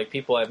things of like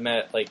people I've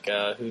met like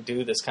who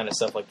do this kind of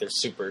stuff. Like they're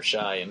super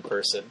shy in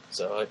person.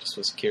 So I just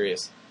was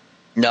curious.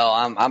 No,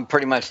 I'm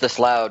pretty much this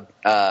loud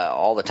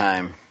all the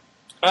time.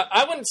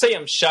 I wouldn't say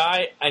I'm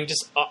shy. I'm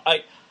just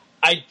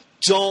I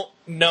don't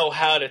know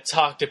how to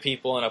talk to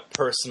people on a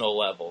personal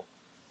level.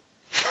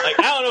 Like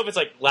I don't know if it's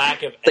like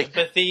lack of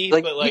empathy,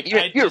 but like you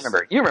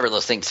remember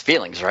those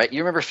feelings, right?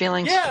 You remember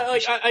feelings? Yeah,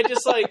 like I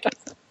just like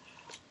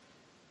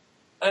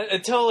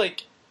until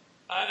like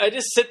I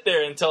just sit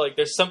there until like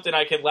there's something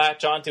I can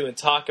latch onto and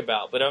talk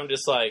about. But I'm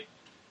just like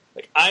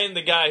I am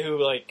the guy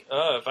who like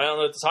if I don't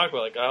know what to talk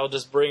about, like I'll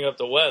just bring up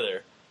the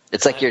weather.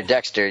 It's like you're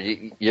Dexter.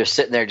 You're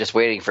sitting there just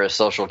waiting for a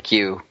social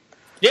cue.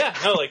 Yeah,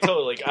 no, like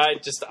totally.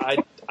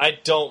 Like I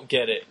don't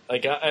get it.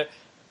 Like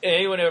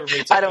anyone ever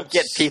meets, I don't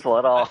get people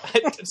at all.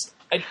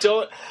 I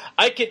don't.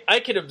 I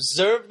could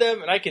observe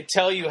them and I could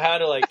tell you how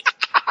to like.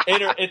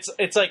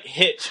 It's like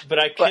Hitch, but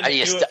I couldn't do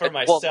it for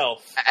myself.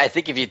 Well, I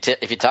think if you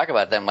talk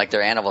about them like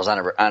they're animals on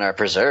a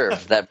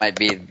preserve, that might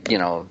be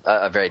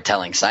a very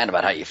telling sign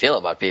about how you feel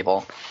about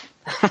people.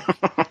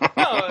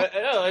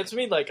 No, it's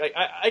me. Like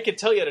I could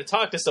tell you how to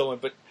talk to someone,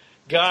 but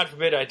God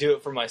forbid I do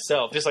it for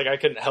myself. Just like I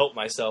couldn't help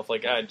myself.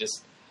 Like I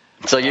just.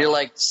 So you're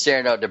like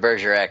Cyrano de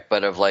Bergerac,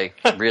 but of like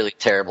really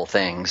terrible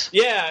things.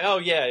 Yeah. Oh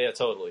yeah.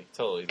 Totally.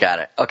 Got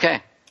it.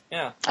 Okay.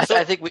 Yeah. I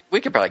think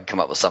we could probably come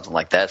up with something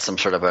like that. Some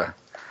sort of a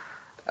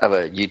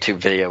YouTube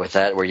video with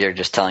that, where you're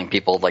just telling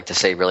people like to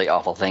say really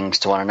awful things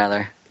to one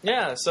another.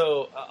 Yeah.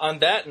 So on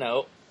that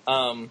note,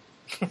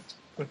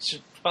 we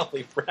should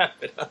probably wrap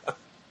it up.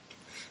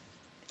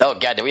 Oh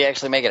God, did we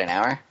actually make it an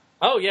hour?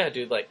 Oh yeah,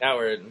 dude. Like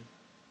hour and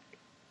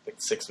like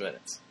 6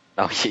 minutes.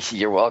 Oh,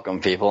 you're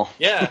welcome, people.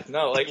 Yeah,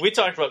 no, like we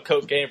talked about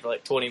cocaine for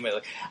like 20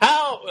 minutes.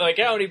 How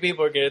many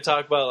people are going to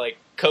talk about like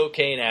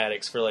cocaine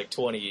addicts for like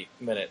 20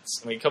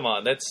 minutes? I mean, come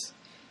on,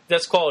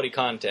 that's quality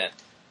content.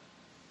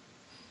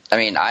 I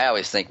mean, I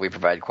always think we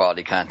provide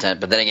quality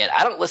content, but then again,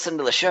 I don't listen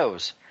to the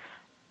shows.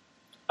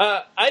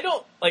 I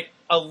don't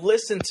I'll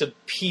listen to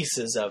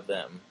pieces of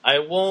them. I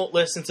won't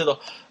listen to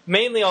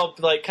mainly I'll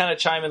like kind of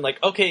chime in like,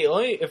 okay,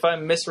 only if I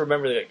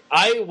misremember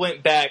I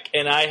went back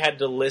and I had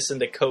to listen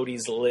to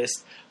Cody's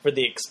list for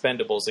the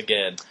Expendables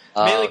again.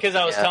 Mainly because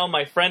I was telling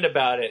my friend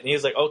about it and he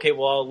was like, okay,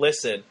 well I'll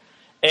listen.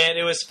 And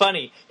it was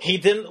funny. He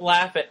didn't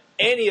laugh at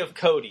any of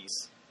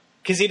Cody's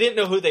because he didn't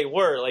know who they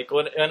were. Like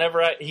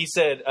whenever he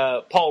said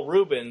Paul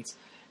Rubens,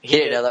 he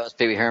didn't know that was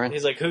Pee Wee Herman?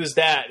 He's like, who's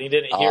that? And he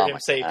didn't hear him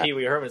say Pee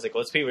Wee Herman. He's like,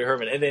 well, it's Pee Wee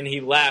Herman. And then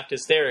he laughed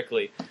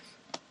hysterically.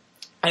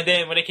 And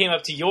then when it came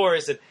up to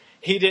yours, and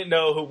he didn't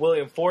know who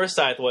William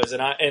Forsythe was,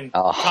 and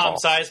Tom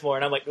Sizemore,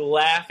 and I'm like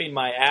laughing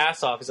my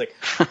ass off. He's like,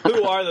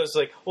 who are those?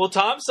 Like, well,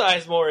 Tom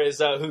Sizemore is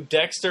who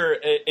Dexter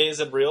is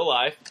in real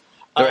life.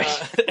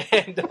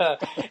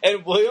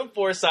 And William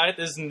Forsythe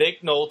is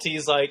Nick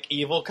Nolte's like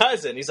evil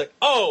cousin. He's like,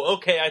 oh,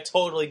 okay, I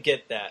totally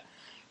get that.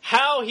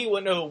 How he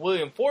wouldn't know who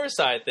William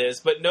Forsythe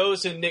is, but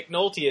knows who Nick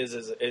Nolte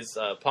is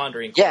a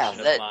pondering question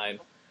of mine.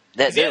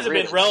 He hasn't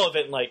been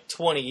relevant in like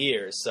 20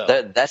 years. So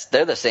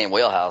they're the same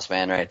wheelhouse,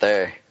 man, right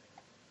there.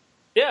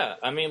 Yeah,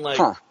 I mean,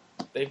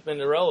 they've been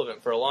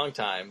irrelevant for a long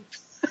time.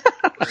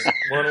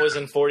 One was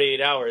in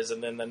 48 Hours,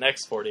 and then the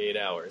next 48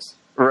 Hours.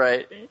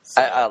 Right.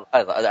 So.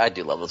 I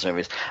do love those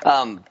movies.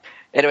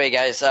 Anyway,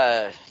 guys,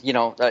 if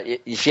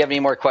you have any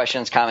more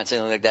questions, comments,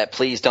 anything like that,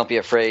 please don't be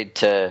afraid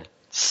to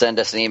send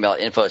us an email at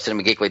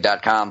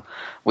info@cinemageekly.com.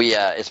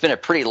 It's been a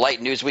pretty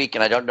light news week,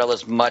 and I don't know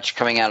there's much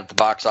coming out at the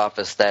box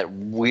office that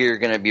we're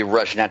going to be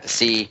rushing out to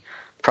see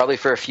probably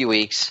for a few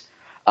weeks.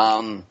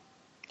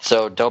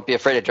 So don't be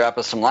afraid to drop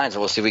us some lines, and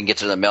we'll see if we can get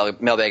to the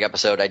mailbag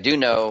episode. I do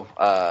know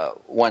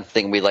one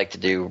thing we like to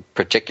do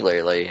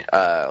particularly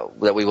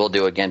that we will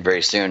do again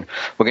very soon.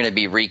 We're going to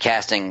be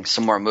recasting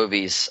some more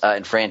movies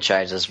and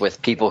franchises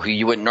with people who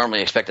you wouldn't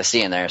normally expect to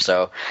see in there.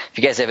 So if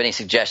you guys have any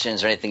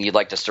suggestions or anything you'd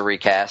like us to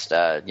recast,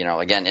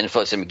 again,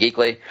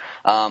 info@cinemageekly.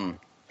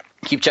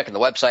 Keep checking the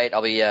website.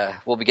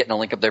 We'll be getting a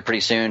link up there pretty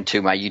soon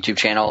to my YouTube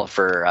channel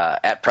for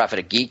at Prophet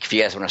of Geek if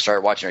you guys want to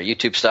start watching our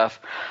YouTube stuff.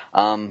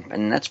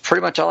 And that's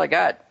pretty much all I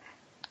got.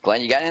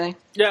 Glenn, you got anything?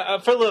 Yeah,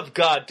 for the love of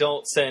God,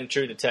 don't send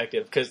True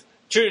Detective, because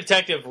True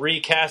Detective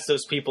recast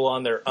those people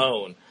on their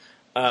own.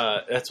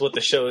 That's what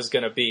the show is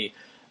going to be.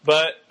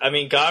 But I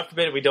mean, God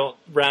forbid we don't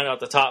round out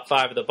the top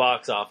 5 of the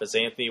box office.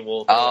 Anthony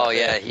will. Oh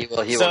yeah, he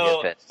will. He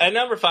will get pissed. At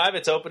number 5,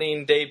 its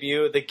opening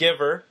debut, The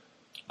Giver,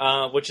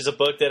 which is a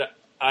book that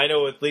I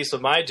know, at least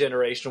with my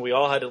generation, we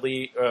all had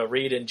to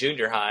read in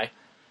junior high.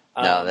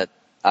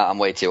 I'm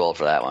way too old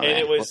for that one. And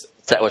man. it was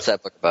What's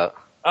that book about?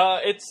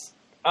 It's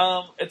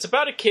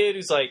about a kid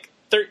who's like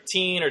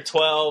 13 or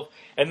 12,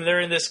 and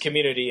they're in this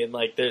community, and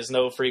like there's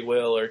no free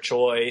will or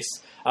choice.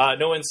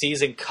 No one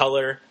sees in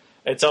color.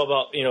 It's all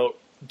about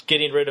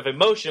getting rid of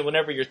emotion.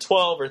 Whenever you're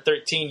 12 or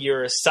 13,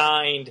 you're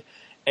assigned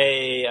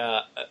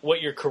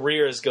what your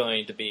career is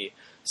going to be.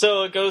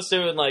 So it goes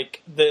through, and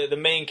like the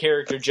main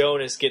character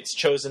Jonas gets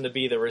chosen to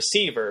be the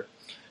receiver,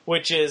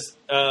 which is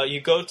you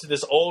go to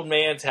this old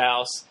man's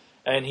house,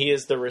 and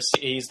he's the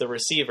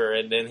receiver,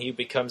 and then he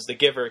becomes the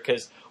giver,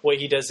 because what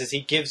he does is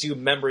he gives you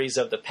memories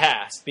of the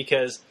past,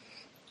 because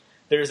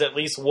there's at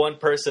least one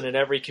person in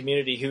every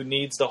community who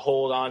needs to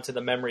hold on to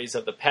the memories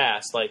of the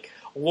past, like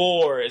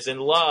wars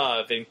and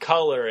love and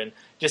color and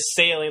just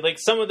sailing. Like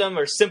some of them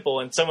are simple,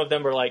 and some of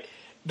them are like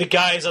the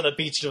guy's on the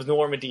beach of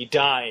Normandy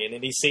dying,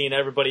 and he's seeing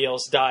everybody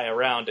else die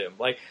around him.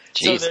 Like,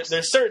 Jesus. So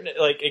there's certain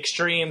like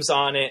extremes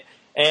on it,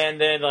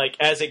 and then like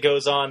as it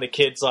goes on, the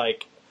kid's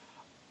like,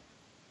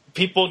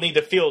 people need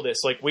to feel this.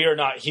 Like, we are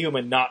not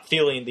human not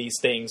feeling these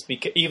things,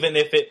 because even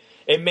if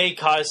it may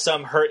cause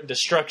some hurt and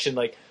destruction,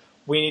 like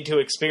we need to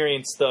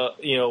experience the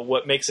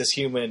what makes us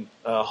human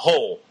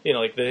whole.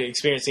 Like the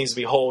experience needs to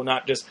be whole,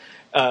 not just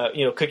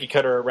cookie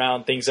cutter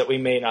around things that we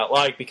may not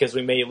like, because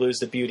we may lose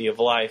the beauty of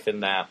life in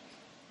that.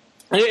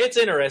 It's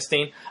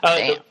interesting.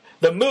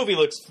 The movie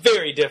looks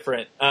very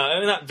different.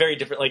 Not very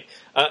different. Like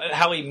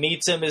how he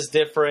meets him is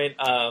different.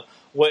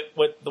 What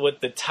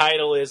the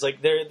title is,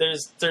 like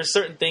there's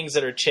certain things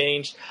that are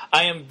changed.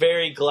 I am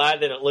very glad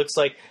that it looks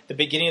like the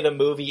beginning of the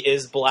movie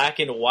is black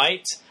and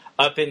white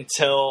up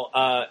until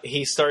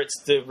he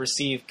starts to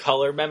receive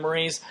color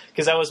memories,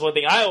 because that was one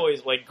thing I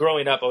always, like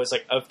growing up, I was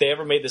like, if they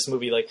ever made this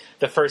movie, like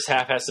the first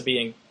half has to be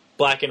in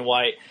black and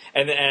white,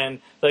 and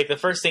like the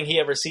first thing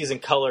he ever sees in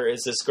color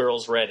is this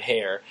girl's red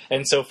hair,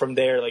 and so from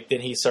there, like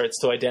then he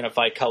starts to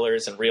identify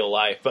colors in real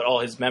life, but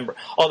all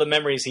the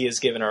memories he is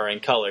given are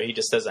in color. He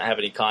just doesn't have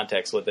any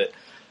context with it.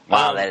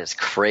 Wow, that is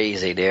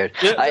crazy, dude.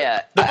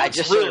 Yeah, I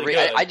just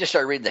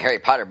started reading the Harry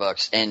Potter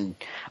books, and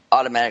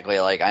automatically,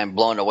 like, I'm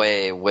blown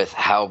away with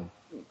how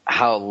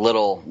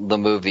little the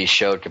movie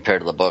showed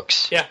compared to the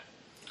books. Yeah.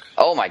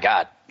 Oh my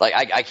God. Like,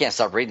 I can't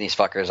stop reading these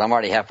fuckers. I'm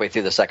already halfway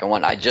through the second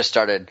one. I just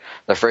started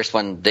the first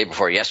one the day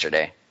before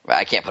yesterday.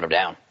 I can't put them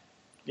down.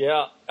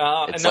 Yeah.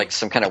 It's like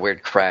some kind of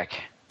weird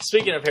crack.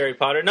 Speaking of Harry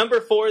Potter,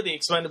 number 4, The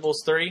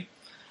Expendables 3,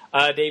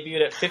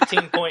 debuted at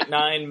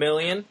 $15.9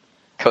 million.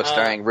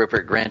 Co-starring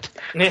Rupert Grint.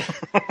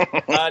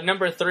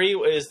 Number 3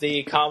 is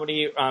the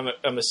comedy,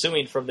 I'm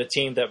assuming from the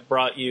team that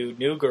brought you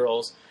New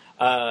Girls,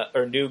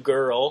 or New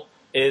Girl,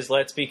 is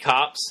Let's Be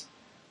Cops.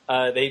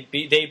 They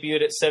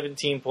debuted at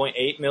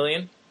 $17.8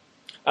 million.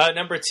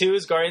 Number 2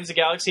 is Guardians of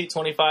the Galaxy,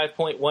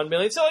 $25.1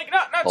 million. So, like,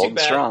 not too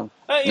bad. Strong.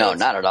 No,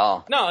 not at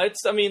all. No,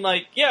 it's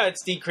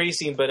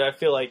decreasing, but I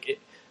feel like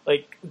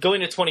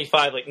going to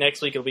 25, like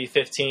next week it'll be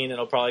 15 and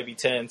it'll probably be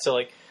 10. So,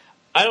 like,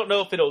 I don't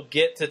know if it'll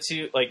get to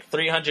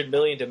 300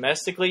 million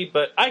domestically,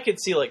 but I could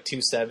see like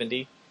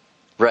 270.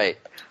 Right.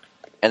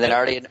 And then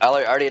already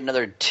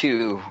another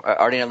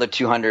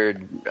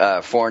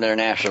 200 foreign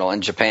international,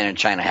 and Japan and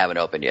China haven't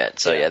opened yet.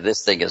 So yeah,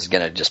 this thing is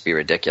going to just be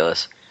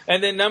ridiculous.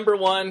 And then number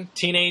 1,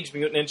 Teenage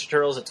Mutant Ninja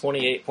Turtles at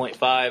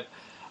 28.5.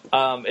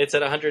 It's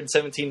at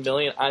 117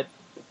 million.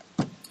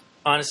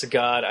 Honest to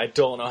God, I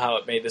don't know how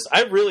it made this.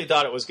 I really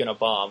thought it was going to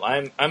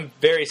bomb. I'm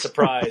very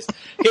surprised,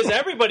 because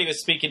everybody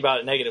was speaking about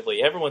it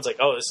negatively. Everyone's like,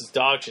 "Oh, this is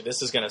dog shit.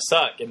 This is going to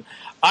suck." And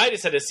I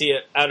just had to see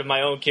it out of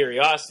my own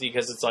curiosity,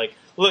 because it's like,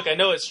 look, I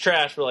know it's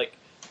trash, but like,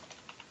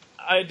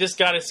 I just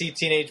got to see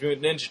Teenage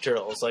Mutant Ninja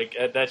Turtles. Like,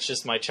 that's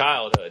just my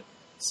childhood.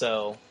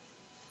 So,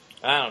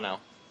 I don't know.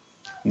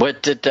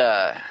 What did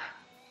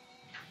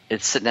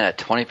it's sitting at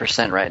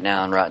 20% right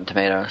now on Rotten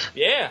Tomatoes.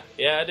 Yeah,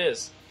 it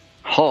is.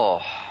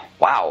 Oh,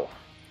 wow.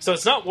 So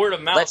it's not word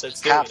of mouth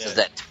that's doing it. Is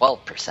at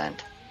 12%.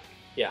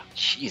 Yeah.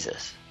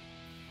 Jesus.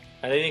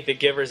 And I think The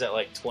Giver's at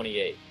like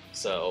 28.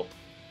 So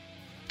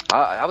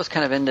I was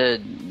kind of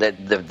into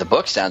the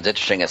book. Sounds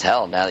interesting as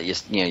hell. Now that you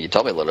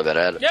told me a little bit.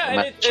 I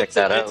might check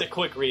that out. It's a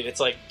quick read. It's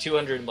like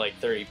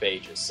 230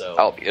 pages. So.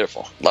 Oh,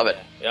 beautiful! Love it.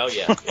 Oh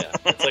yeah.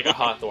 It's like a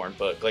Hawthorne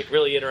book. Like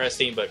really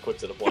interesting, but quick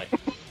to the point.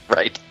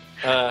 Right.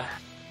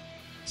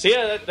 So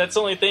yeah, that's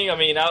the only thing. I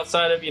mean,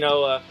 outside of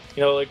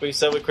like we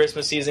said with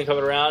Christmas season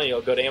coming around,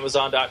 go to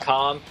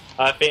Amazon.com,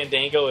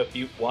 Fandango. If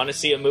you want to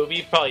see a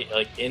movie, probably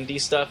like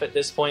indie stuff at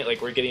this point.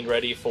 Like we're getting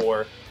ready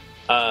for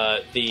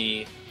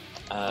the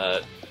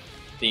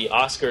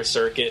Oscar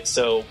circuit.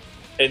 So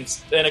in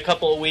a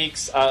couple of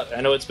weeks,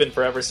 I know it's been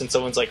forever since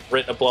someone's like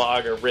written a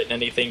blog or written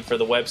anything for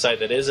the website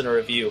that isn't a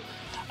review.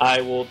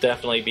 I will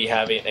definitely be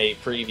having a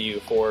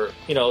preview for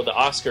the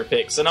Oscar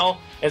picks, and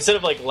instead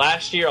of like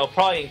last year, I'll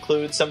probably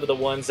include some of the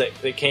ones that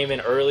came in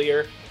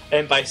earlier.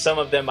 And by some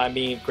of them, I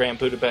mean Grand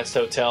Budapest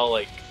Hotel.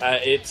 Like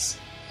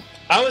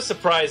I was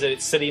surprised that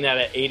it's sitting at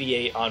an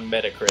 88 on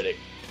Metacritic.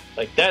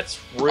 Like, that's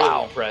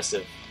really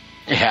impressive.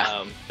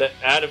 Yeah. That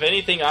out of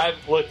anything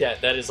I've looked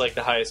at, that is like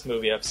the highest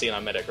movie I've seen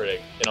on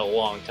Metacritic in a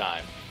long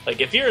time. Like,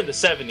 if you're in the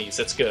 70s,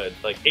 that's good.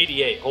 Like,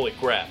 88, holy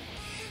crap.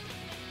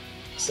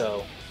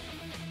 So,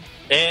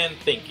 and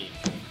Thinky.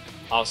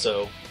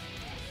 Also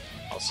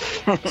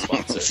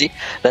sponsored. See,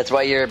 that's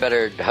why you're a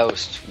better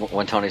host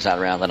when Tony's not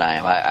around than I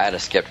am. I'd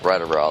have skipped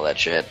right over all that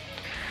shit.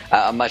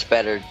 I'm much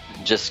better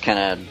just kind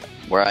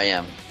of where I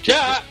am.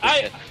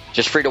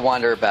 Just free to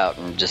wander about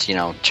and just,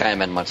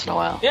 chime in once in a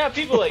while. Yeah,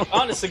 people, like,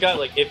 honest to God,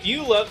 like, if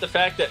you love the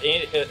fact that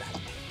Andy, I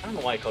don't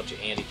know why I called you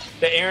Andy,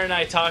 that Aaron and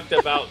I talked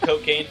about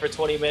cocaine for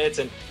 20 minutes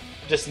and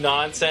just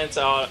nonsense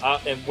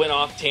and went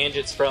off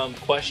tangents from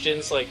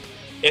questions, like,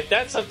 if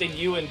that's something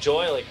you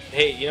enjoy, like,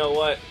 hey, you know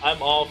what?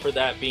 I'm all for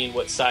that being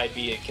what Side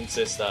B it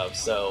consists of,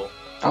 so...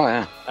 Oh,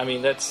 yeah. I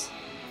mean, that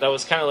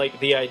was kind of like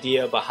the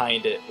idea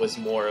behind it was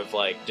more of,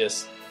 like,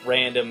 just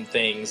random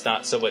things,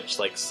 not so much,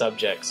 like,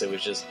 subjects. It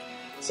was just...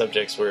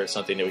 subjects were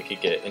something that we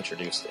could get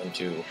introduced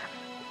into the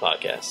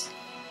podcast.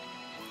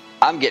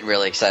 I'm getting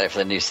really excited for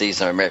the new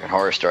season of American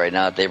Horror Story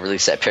now that they've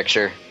released that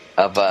picture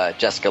of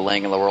Jessica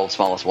Lange and the World's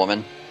Smallest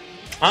Woman.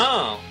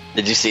 Oh.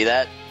 Did you see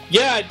that?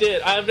 Yeah, I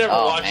did. I've never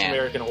watched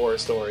American Horror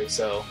Story,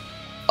 so...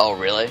 Oh,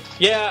 really?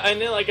 Yeah, and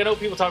then, like, I know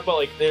people talk about,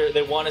 like,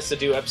 they want us to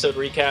do episode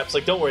recaps.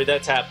 Like, don't worry,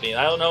 that's happening.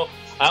 I don't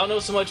know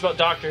so much about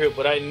Doctor Who,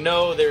 but I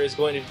know there is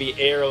going to be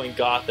Arrow and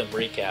Gotham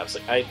recaps.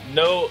 Like, I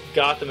know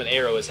Gotham and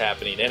Arrow is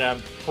happening, and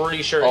I'm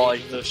pretty sure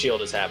Agents of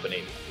S.H.I.E.L.D. is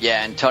happening.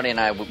 Yeah, and Tony and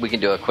I, we can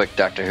do a quick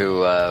Doctor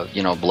Who,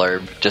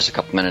 blurb, just a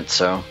couple minutes,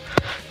 so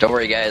don't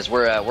worry, guys.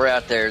 We're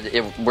out there.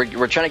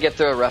 We're trying to get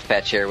through a rough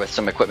patch here with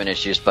some equipment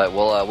issues, but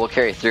we'll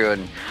carry through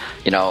and,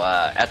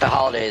 at the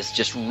holidays,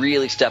 just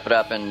really step it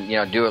up and,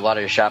 do a lot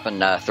of your shopping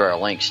through our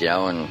links,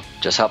 and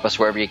just help us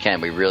wherever you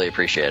can. We really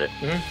appreciate it.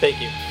 Mm-hmm.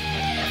 Thank you.